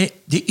meningen med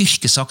det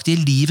yrkesaktige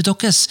livet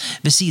deres,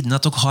 ved siden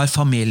at dere har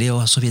familie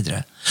og så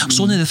videre.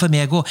 Sånn er det for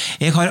meg også.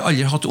 Jeg har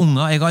aldri hatt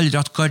unger, jeg har aldri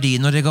hatt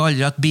gardiner, jeg har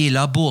aldri hatt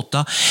biler,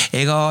 båter,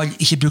 jeg har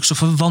ikke brukt så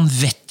for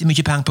vanvittig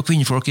mye penger på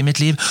kvinnfolk i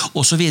mitt liv,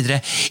 og så videre.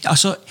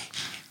 Altså,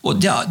 og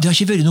det har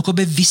ikke vært noe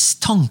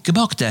bevisst tanke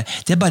bak det.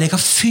 Det er bare jeg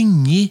har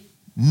funnet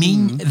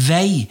min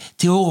vei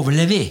til å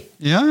overleve i.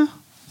 Ja,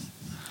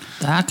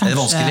 Er det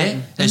vanskelig?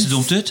 Det ser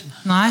dumt ut?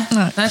 Nei,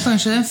 det er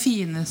kanskje den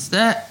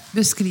fineste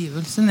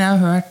beskrivelsen jeg har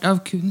hørt av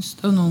kunst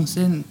og noen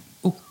sin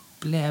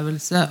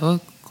opplevelse og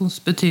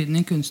hvilken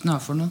betydning kunsten har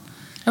for noen.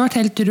 Jeg har vært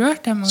helt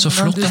rørt. Så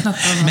flott det.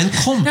 Men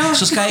kom,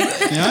 så skal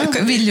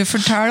jeg... Vil du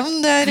fortelle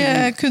om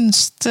det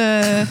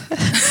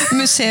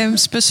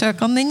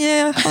kunstmuseumsbesøkene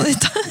dine,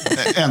 Anita?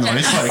 En av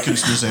litt bare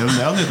kunstmuseum,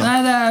 det, Anita.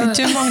 Nei, det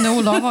er... Magne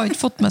Olav har ikke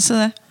fått med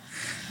seg det.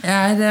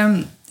 Jeg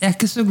er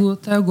ikke så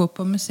god til å gå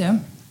på museum.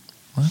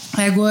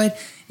 Jeg går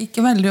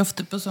ikke veldig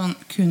ofte på sånn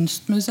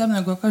kunstmuseum,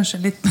 jeg går kanskje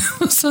litt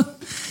på sånn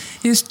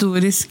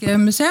historiske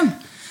museum.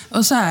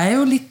 Og så er jeg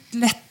jo litt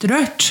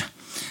lettrørt.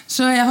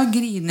 Så jeg har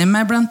grinet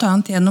meg blant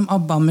annet gjennom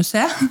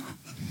ABBA-museet.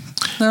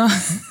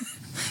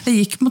 Det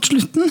gikk mot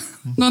slutten.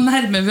 Nå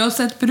nærmer vi oss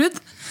et brudd.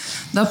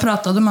 Da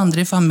pratet de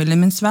andre i familien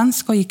min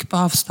svensk og gikk på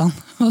avstand.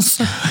 Og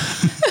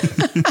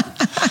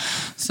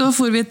så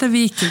for vi til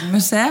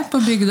Vikingmuseet på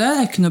Bygdøy. Det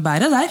er ikke noe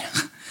bedre der.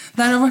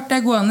 Der ble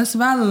jeg gående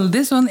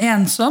veldig sånn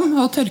ensom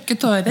og tørke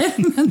tårer,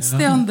 mens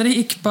de andre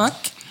gikk bak.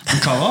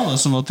 Hva var det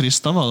som var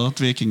trist da? Var det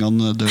at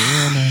vikingene døde,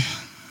 eller?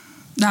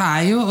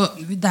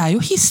 Det jo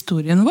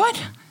historien vår.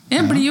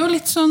 Jeg blir jo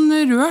litt sånn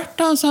rørt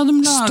da, så hadde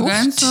de laget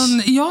en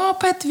sånn, ja,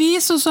 på et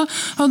vis, og så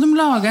hadde de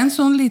laget en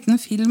sånn liten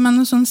film med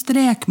noen sånn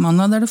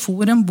strekmanner der det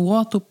for en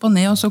båt opp og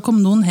ned, og så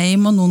kom noen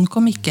hjem, og noen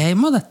kom ikke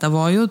hjem, og dette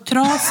var jo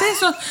trasig,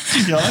 så...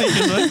 Ja,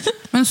 ikke sant?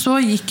 Men så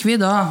gikk vi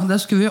da,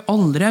 det skulle vi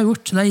aldri ha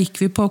gjort, da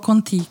gikk vi på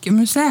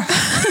Kon-Tiki-museet.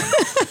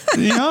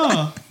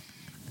 Ja.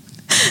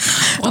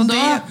 Og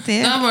da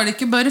var det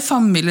ikke bare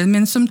familien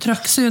min som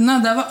trakk seg unna,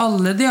 det var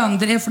alle de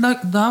andre, for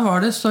da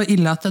var det så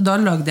ille at da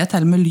lagde jeg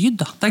til med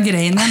lyd da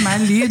grein jeg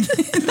med lyd.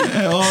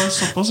 Ja,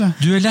 såpass, ja.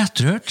 Du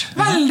lettrørt.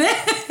 Veldig!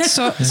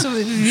 Så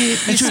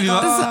vi skal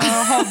ha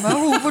med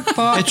henne bort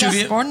på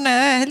pressgården,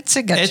 helt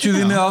sikkert. Jeg tror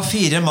vi må ha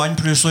 4 mann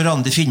pluss og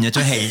Randi Finne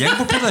til å helle deg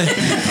bortpå der.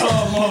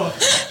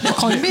 Det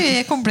kan bli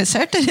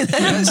komplisert det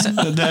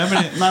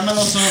blir, nei, men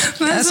altså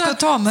jeg skal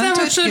ta med en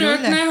tørkerull. Jeg var så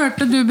rørt når jeg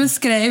hørte du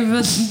beskrev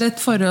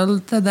et forhold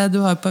til det du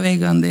har på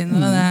veggene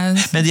dine.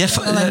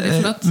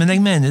 Men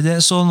jeg mener det,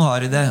 sånn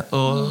har jeg det.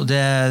 Og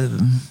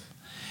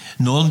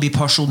noen blir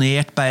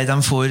passionert bare de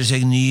får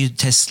seg ny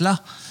Tesla.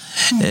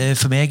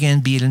 For meg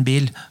en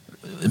bil.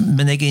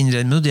 Men jeg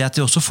innrømmer jo det at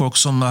det også folk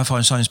som har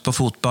sans på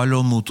fotball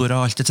og motor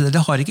og alt det.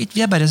 Det har jeg ikke.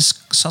 Vi er bare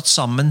satt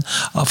sammen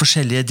av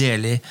forskjellige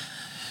deler.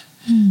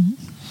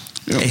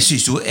 Jeg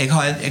synes jo, jeg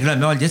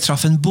glemmer aldri, jeg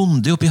traff en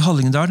bonde oppe i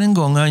Hallingdal en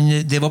gang.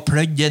 Det var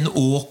plødd en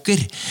åker.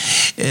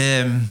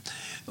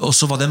 Og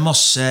så var det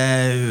masse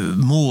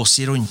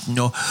måser rundt den,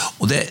 og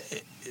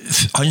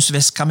han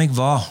visste hvem jeg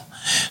var.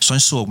 Så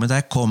han så meg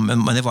da jeg kom,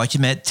 men jeg var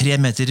ikke med 3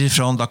 meter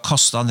ifra, da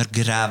kastet han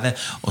grevet,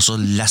 og så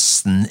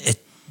leste han et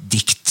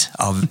dikt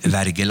av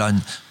Wergeland.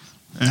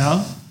 Ja.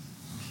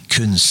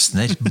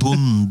 Kunstner,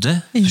 bonde,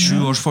 7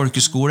 års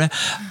folkeskole.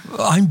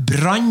 Han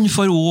brann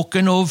for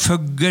åkeren og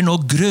føggeren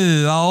og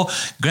grøa og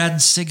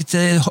gledde seg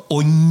til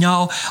ånda.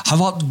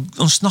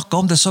 Han snakket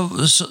om det, så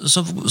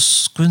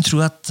skulle han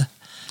tro at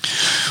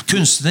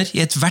kunstner i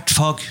et hvert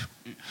fag.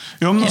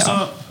 Jo, men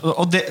altså,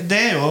 og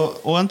det jo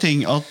også en ting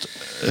at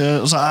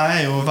altså,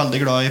 jeg jo veldig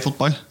glad i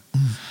fotball.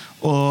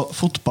 Og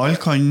fotball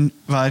kan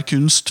være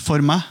kunst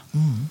for meg,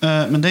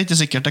 men det ikke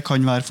sikkert det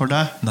kan være for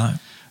deg. Nei.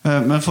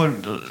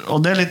 Og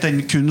det litt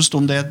den kunst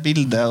om det et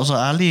bilde. Altså,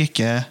 jeg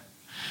liker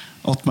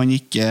at man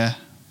ikke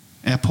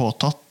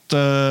påtatt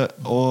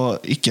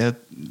og ikke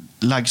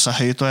legger seg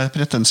høyt og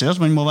pretensiøs.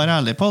 Man må være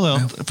ærlig på det.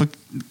 For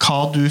hva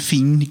du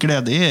finner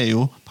glede i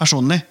jo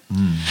personlig.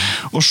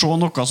 Og se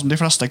noe som de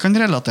fleste kan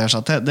relatere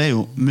seg til, det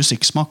jo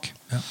musikksmak.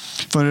 Ja.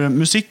 For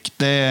musikk,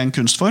 det en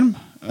kunstform.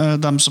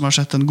 De som har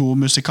sett en god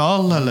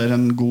musikal, eller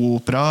en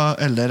god opera,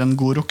 eller en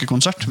god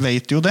rockekonsert,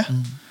 vet jo det.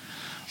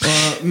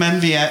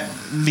 Men vi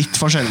vidt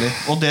forskjellige.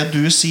 Og det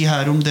du sier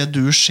her om det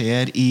du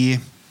ser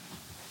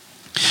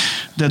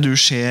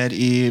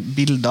i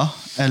bilder,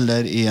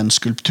 eller i en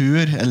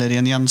skulptur, eller i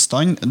en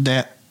gjenstand,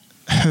 det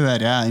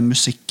hører jeg i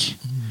musikk.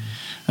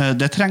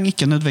 Det trenger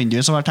ikke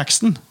nødvendigvis å være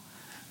teksten,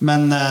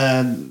 men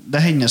det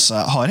har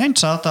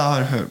hendt seg at jeg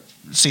har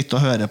sittet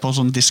og hører på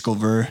sånn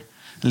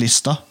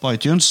Discover-lista på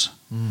iTunes,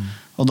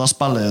 og da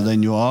spiller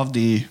den jo av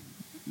de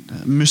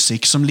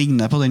musikk som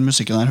ligner på den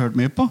musikken jeg har hørt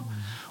mye på,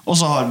 og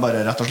så har jeg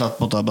bare rett og slett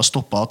bare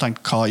stoppet og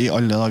tenkt hva i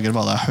alle dager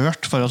var det jeg har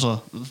hørt, for altså,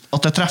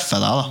 at det treffer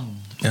deg da.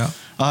 Ja.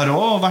 Jeg har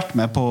også vært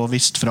med på å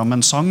vist frem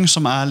en sang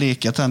som jeg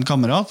liker til en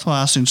kamerat, og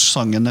jeg synes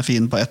sangen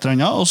fin på et eller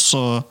annet, og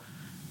så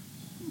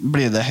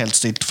blir det helt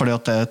stilt fordi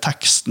at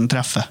teksten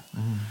treffer.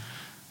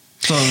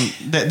 Så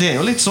det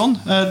jo litt sånn.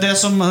 Det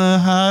som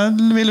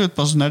jeg vil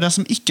utpåsjonere, det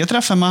som ikke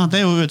treffer meg,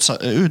 det jo å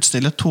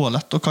utstille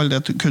toalett og kalle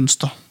det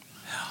kunst da.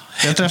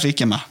 Det treffer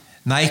ikke meg.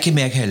 Nei, ikke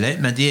meg heller,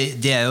 men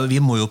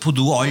vi må jo på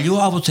do alle jo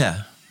av og til.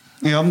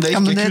 Ja, men det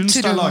ikke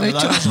kunst å lage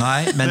der. Altså.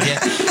 Nei, men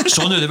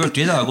sånn det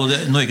blitt i dag, og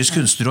Norges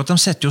kunstnerråd, de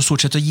setter jo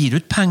stort sett og gir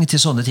ut penger til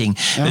sånne ting.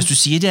 Ja. Hvis du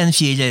sier det en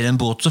fil eller en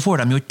båt, så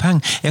får de jo ikke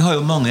penger. Jeg har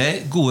jo mange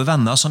gode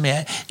venner som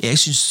jeg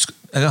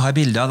har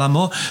bilder av dem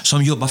også,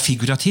 som jobber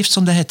figurativt,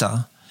 som det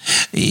heter.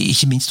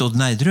 Ikke minst Odd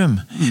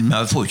Nerdrum. Nå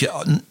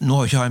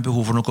har ikke han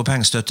behov for noe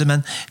pengestøtte,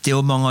 men det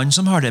jo mange andre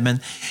som har det,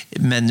 men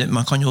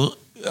man kan jo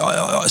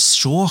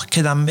se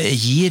hva de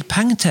gir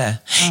penger til.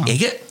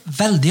 Jeg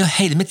veldig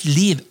hele mitt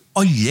liv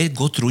aldri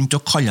gått rundt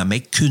og kaller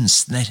meg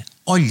kunstner.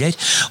 Aldri.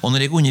 Og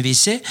når jeg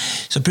underviser,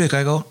 så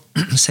prøver jeg å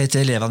si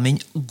til elevene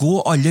mine, gå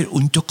aldri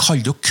rundt og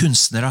kalle dere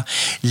kunstnere.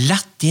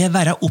 Lett det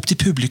være opp til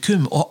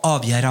publikum og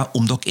avgjøre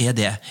om dere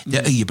det.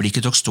 Det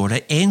øyeblikket dere står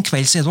der. En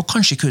kveld så dere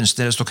kanskje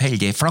kunstnere, hvis dere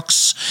heldige flaks.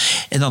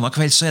 En annen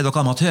kveld så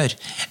dere amatør.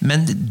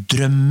 Men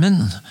drømmen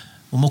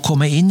om å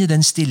komme inn i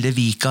den stille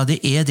vika,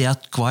 det det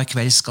at hver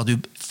kveld skal du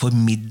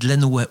formidle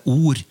noe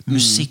ord,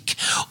 musikk.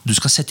 Du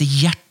skal sette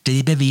hjertet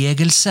i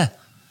bevegelse.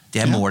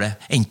 Det målet.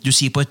 Enten du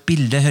sier på et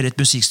bilde, hører et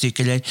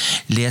musikkstykke eller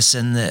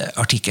leser en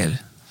artikkel.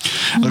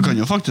 Det kan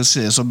jo faktisk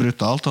si så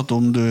brutalt at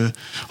om du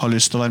har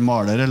lyst til å være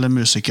maler eller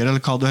musiker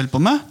eller hva du holder på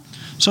med,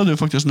 så du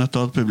faktisk nødt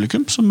til å ha et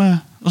publikum som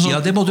altså,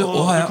 ja, det må du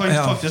også, og du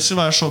kan faktisk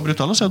være så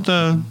brutal og si at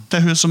det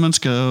hun som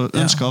ønsker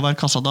å være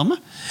kassadame.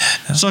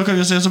 Så kan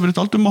vi si så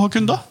brutalt, du må ha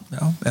kunder.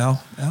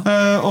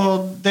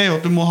 Og det jo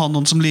at du må ha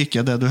noen som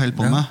liker det du holder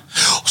på med.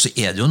 så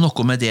det jo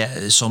noe med det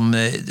som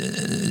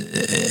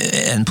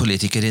en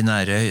politiker i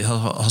Nærøy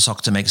har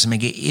sagt til meg, som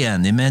jeg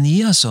enig med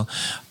i, altså.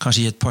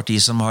 Kanskje i et parti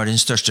som har den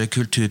største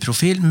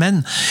kulturprofil, men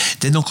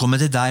det noe med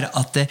det der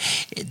at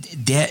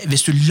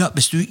hvis du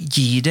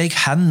gir deg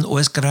hen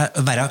og skal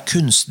være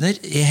kunstner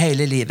i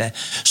hele livet,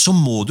 så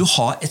må du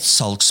ha et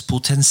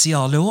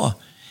salgspotensial også.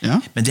 Ja.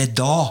 Men det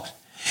da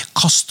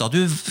kastet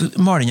du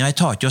malingen i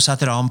taket og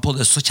setter ram på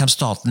det, så kommer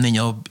staten inn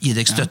og gir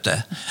deg støtte.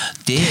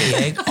 Det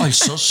jeg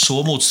altså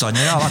så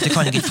motstander av at det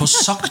kan jeg ikke få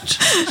sagt.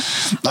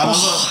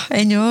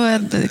 Ennå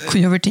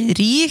kunne jo vært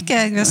rik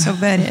hvis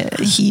jeg bare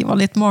hiver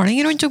litt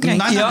maling rundt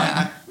omkring. Nei.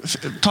 Du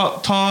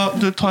tar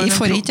en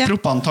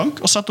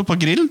propantank og setter opp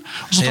på grillen,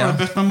 og så tar du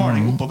bøtt med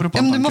maling opp på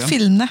propantanken. Men du må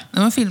filme det.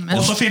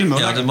 Og så filme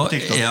og legge på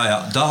TikTok.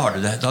 Ja, da har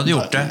du det. Da har du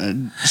gjort det.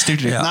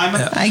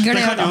 Jeg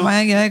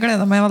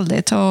gleder meg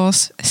veldig til å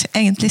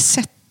egentlig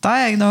sette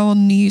og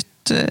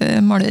nyte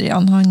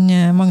maleriene han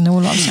Magne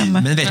Olav kommer.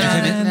 Men vet du,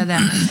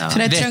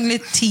 for jeg trenger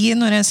litt tid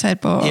når jeg ser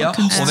på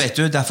kunst. Og vet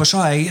du, derfor så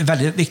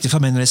veldig viktig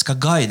for meg når jeg skal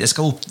guide, jeg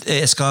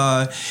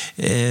skal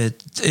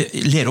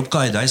lære opp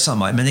guider i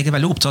samarbeid, men jeg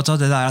veldig opptatt av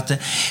det der at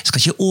jeg skal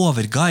ikke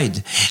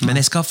overguide, men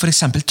jeg skal for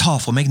eksempel ta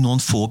for meg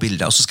noen få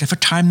bilder, og så skal jeg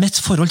fortelle mitt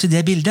forhold til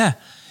det bildet.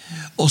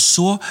 Og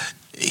så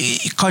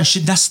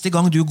kanskje neste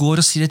gang du går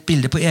og sier et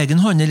bilde på egen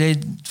hånd, eller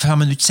 5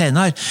 minutter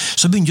senere,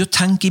 så begynner du å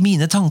tenke i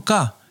mine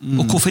tanker,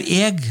 og hvorfor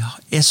jeg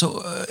så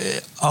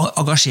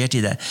engasjert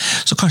i det.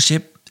 Så kanskje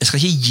jeg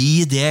skal ikke gi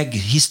deg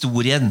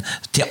historien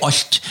til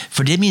alt,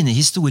 for det mine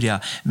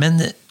historier,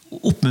 men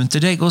oppmuntre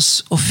deg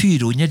og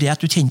fyre under det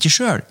at du tenker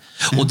selv.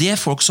 Og det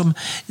folk som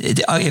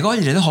jeg har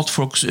allerede hatt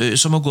folk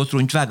som har gått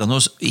rundt veggene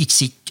og ikke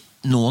sitt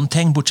noen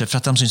ting, bortsett fra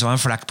at de synes det var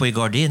en flekk på i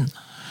gardin.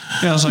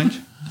 Ja, sant.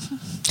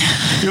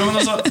 Jo,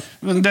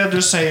 men det du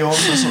sier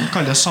også,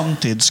 kaller det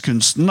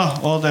samtidskunsten da,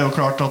 og det jo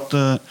klart at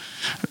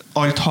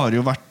alt har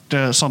jo vært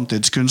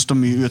samtidskunst, og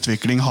mye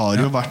utvikling har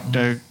jo vært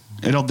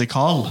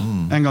radikal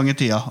en gang i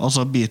tida.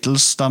 Altså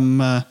Beatles,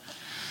 de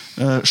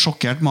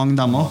sjokkert mange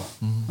dem også.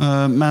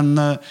 Men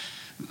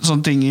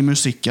sånne ting i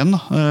musikken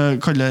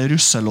kaller det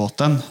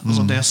russelåten,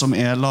 altså det som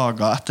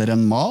laget etter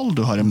en mal.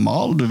 Du har en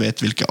mal, du vet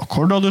hvilke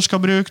akkorder du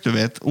skal bruke, du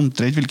vet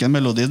omtrent hvilken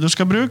melodi du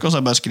skal bruke, og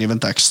så bare skrive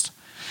en tekst.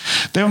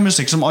 Det jo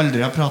musikk som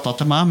aldri har pratet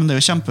til meg, men det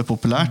jo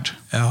kjempepopulært.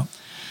 Ja.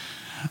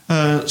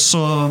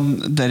 Så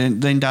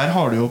den der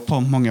har du jo på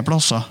mange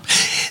plasser.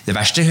 Det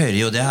verste jeg hører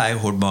jo, det har jeg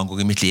hørt mange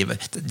ganger i mitt liv,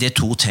 det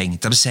 2 ting.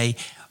 De sier,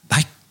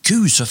 nei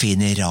Gud så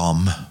fin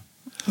ram.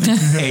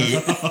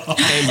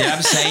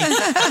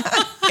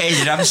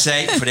 Eller de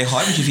sier, for jeg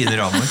har mye fine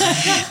rammer,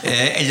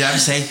 eller de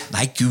sier,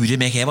 nei Gud i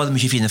meg, her var det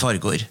mye fine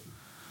farger.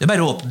 Det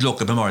bare å åpne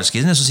lokket med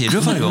maleskrinet, så sier du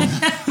farger.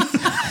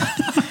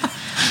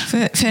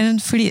 For en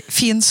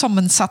fin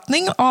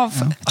sammensetning av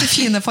de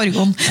fine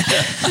fargene.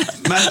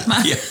 Men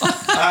jeg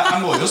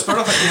må jo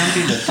spørre for en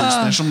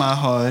billedkunstner som jeg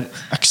har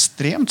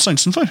ekstremt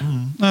sansen for.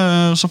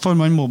 Så får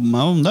man mobbe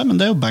meg om det, men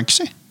det jo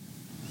Banksy.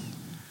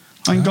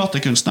 Han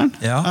gatekunstneren.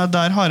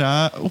 Der har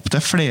jeg opp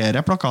til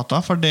flere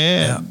plakater, for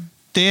det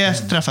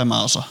treffer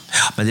meg altså.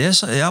 Men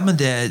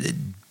det er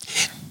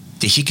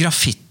ikke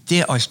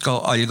graffiti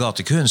all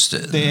gatekunst.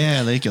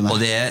 Det det ikke. Og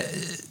jeg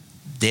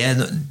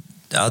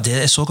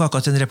så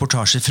akkurat en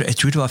reportasje, jeg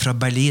tror det var fra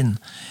Berlin.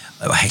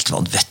 Det var helt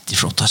vanvittig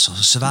flott, altså.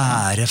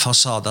 Svære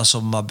fasader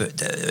som var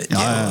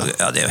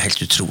det jo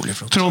helt utrolig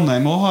flott.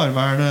 Trondheim har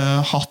vel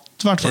hatt,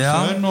 i hvert fall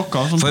før, noe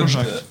som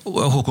prosjekt.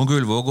 Håkon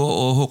Gullvåg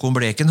og Håkon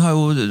Bleken har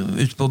jo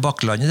ute på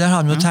Bakkelandet, der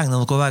har de jo tegnet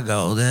noen vegger,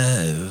 og det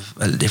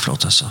veldig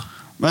flott, altså.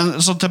 Men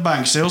så til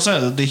Banksy så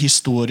det de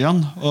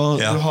historiene,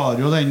 og du har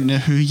jo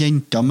hun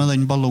jenta med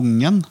den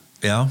ballongen.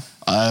 Ja.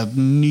 Et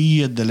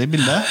nydelig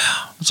bilde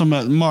som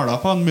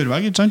malet på en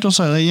murvegg, ikke sant? Og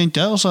så det en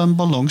jente, og så en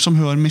ballong som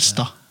hun har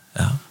mistet.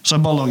 Så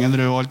ballongen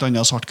rød og alt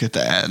annet svart-hvitt.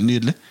 Det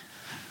nydelig.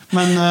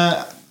 Men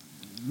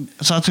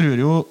så jeg tror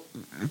jo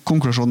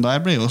konklusjonen der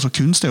blir jo så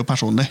kunst jo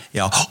personlig.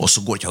 Ja, og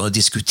så går det ikke an å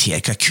diskutere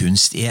hva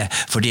kunst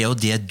for det jo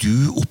det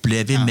du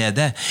opplever med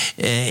det.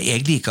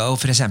 Jeg liker jo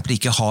for eksempel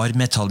ikke hard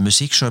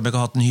metallmusikk, selv om jeg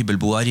har hatt en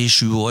hybelboer i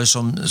 7 år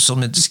som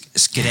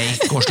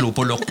skreik og slo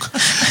på lokk.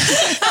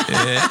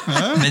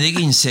 Men jeg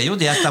innser jo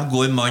det at de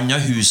går mann av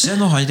huset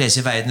når han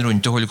reiser verden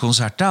rundt og holder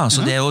konserter,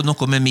 så det jo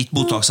noe med mitt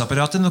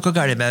mottaksapparat, noe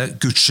galt med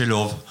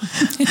gudskjelov.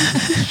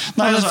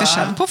 Det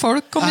forskjell på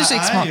folk og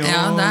musikksmak.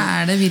 Ja,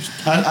 det det virkelig.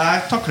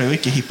 Jeg takler jo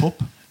ikke hiphop.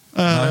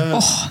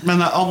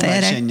 Men jeg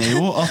anerkjenner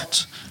jo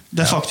at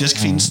det faktisk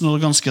finnes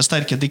noen ganske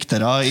sterke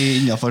diktere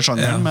innenfor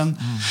sjangeren,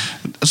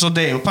 så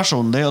det jo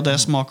personlig, og det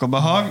smak og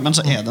behag, men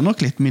så det nok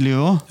litt miljø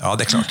også. Ja,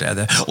 det klart det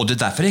det. Og det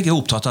derfor jeg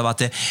opptatt av at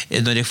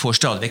når jeg får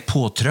stadig vekk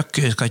påtrykk,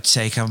 jeg skal ikke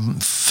si hvem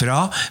fra,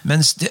 men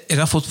jeg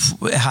har fått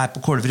her på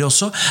Kolveri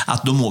også,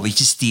 at nå må vi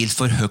ikke stile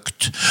for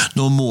høyt.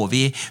 Nå må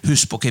vi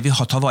huske på hva vi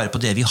har, ta vare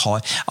på det vi har.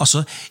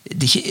 Altså,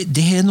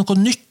 det noe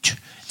nytt.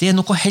 Det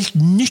noe helt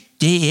nytt.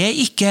 Det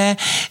ikke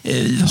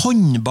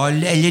håndball,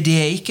 eller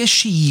det ikke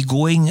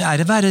skigåing,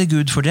 det være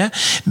Gud for det,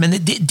 men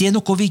det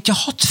noe vi ikke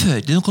har hatt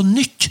før, det noe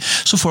nytt,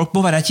 så folk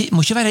må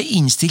ikke være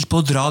innstilt på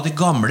å dra det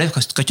gamle,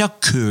 vi skal ikke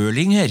ha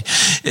curling her,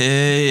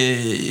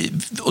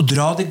 å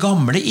dra det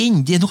gamle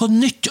inn, det noe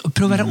nytt,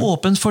 prøv å være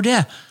åpen for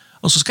det.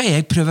 Og så skal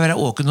jeg prøve å være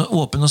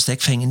åpen og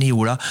stekke fingeren i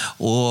jorda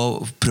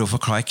og prøve å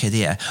forklare hva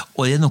det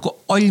og det noe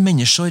alle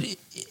mennesker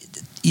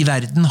i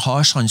verden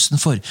har sjansen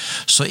for,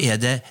 så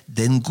det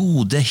den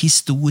gode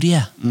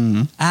historie,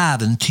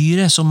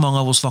 eventyret som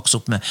mange av oss vokser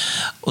opp med,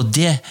 og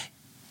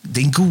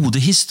den gode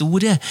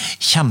historie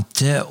kommer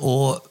til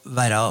å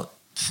være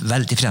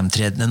veldig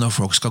fremtredende når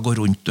folk skal gå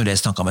rundt når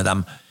jeg snakker med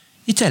dem,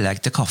 i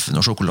tillegg til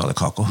kaffen og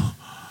sjokoladekako.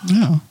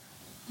 Ja.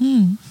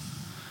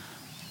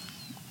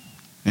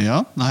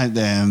 Ja, nei,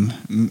 det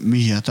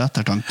mye til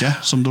ettertanke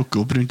som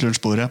dukker opp rundt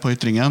lunsjbordet på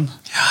Ytringen.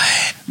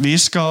 Vi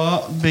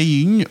skal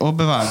begynne å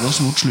bevege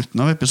oss mot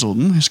slutten av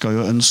episoden. Vi skal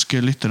jo ønske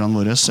lytterne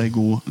våre en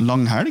god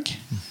langhelg.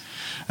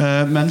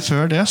 Men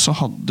før det så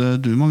hadde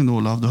du, Magne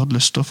Olav, du hadde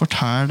lyst til å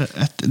fortelle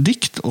et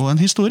dikt og en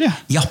historie.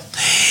 Ja,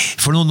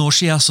 for noen år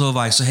siden så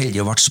var jeg så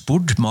heldig å vært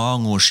spurt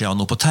mange år siden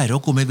nå på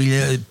Terrok om jeg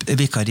ville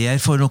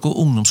vikariere for noen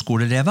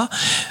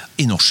ungdomsskoleelever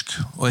i norsk.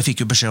 Og jeg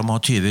fikk jo beskjed om å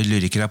ha 20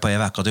 lyrikere på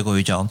en vekk, det går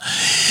jo ikke an.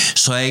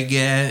 Så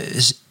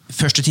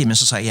første timen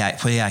så sa jeg,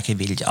 for jeg ikke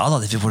vil, ja da,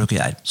 det får dere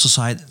gjøre.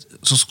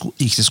 Så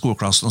gikk det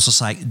skoleklassen, og så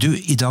sa jeg, du,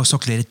 i dag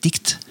skal dere et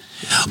dikt.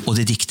 Og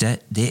det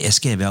diktet, det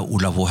skrevet av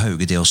Olav H.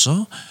 Hauge, det også.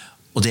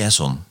 Og det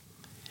sånn.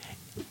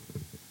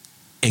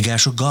 Jeg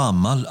så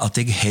gammel at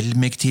jeg held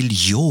meg til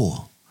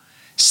jå.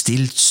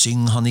 Stilt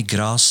syng han i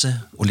graset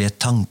og let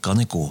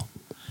tankene gå.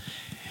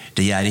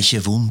 Det gjør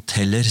ikke vondt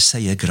heller,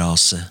 sier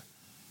graset,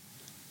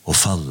 og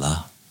falla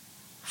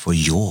for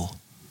jå.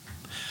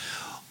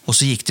 Og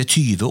så gikk det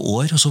 20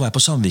 år, og så var jeg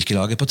på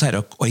samvirkelaget på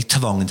Terrok, og jeg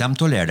tvang dem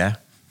til å lære det.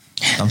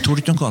 De torde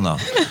ikke noen ganger.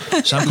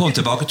 Så de kom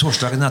tilbake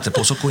torsdagen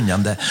etterpå, så kunne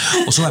de det.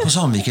 Og så var jeg på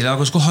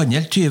samvirkelag og skulle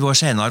handle 20 år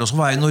senere, og så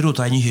var jeg og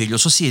rotet inn i hyll,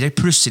 og så sier jeg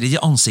plutselig i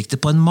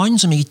ansiktet på en mann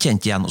som jeg ikke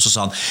kjente igjen, og så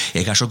sa han,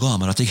 jeg så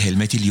gammel at jeg held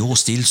meg til jå,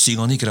 still,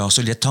 syng han i gras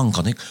og let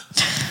tankene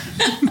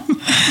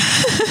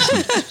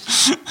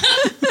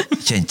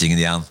kjente ingen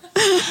igjen.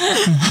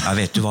 Jeg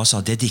vet du hva, sa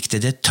det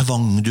diktet, det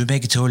tvang du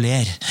meg til å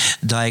lære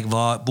da jeg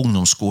var på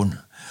ungdomsskolen.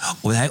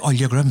 Og det har jeg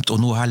aldri glemt,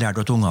 og nå har jeg lært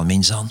at ungene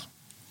mine, sa han.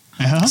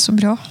 Ja. Så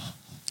bra.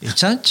 Ikke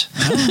sant?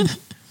 Ja.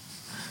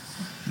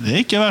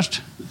 Det ikke verst.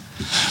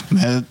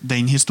 Med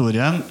den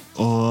historien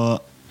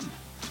og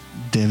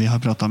det vi har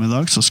pratet om i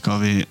dag, så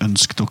skal vi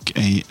ønske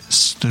dere en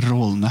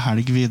strålende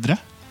helg videre.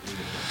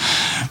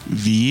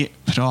 Vi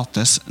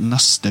prates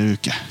neste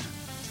uke.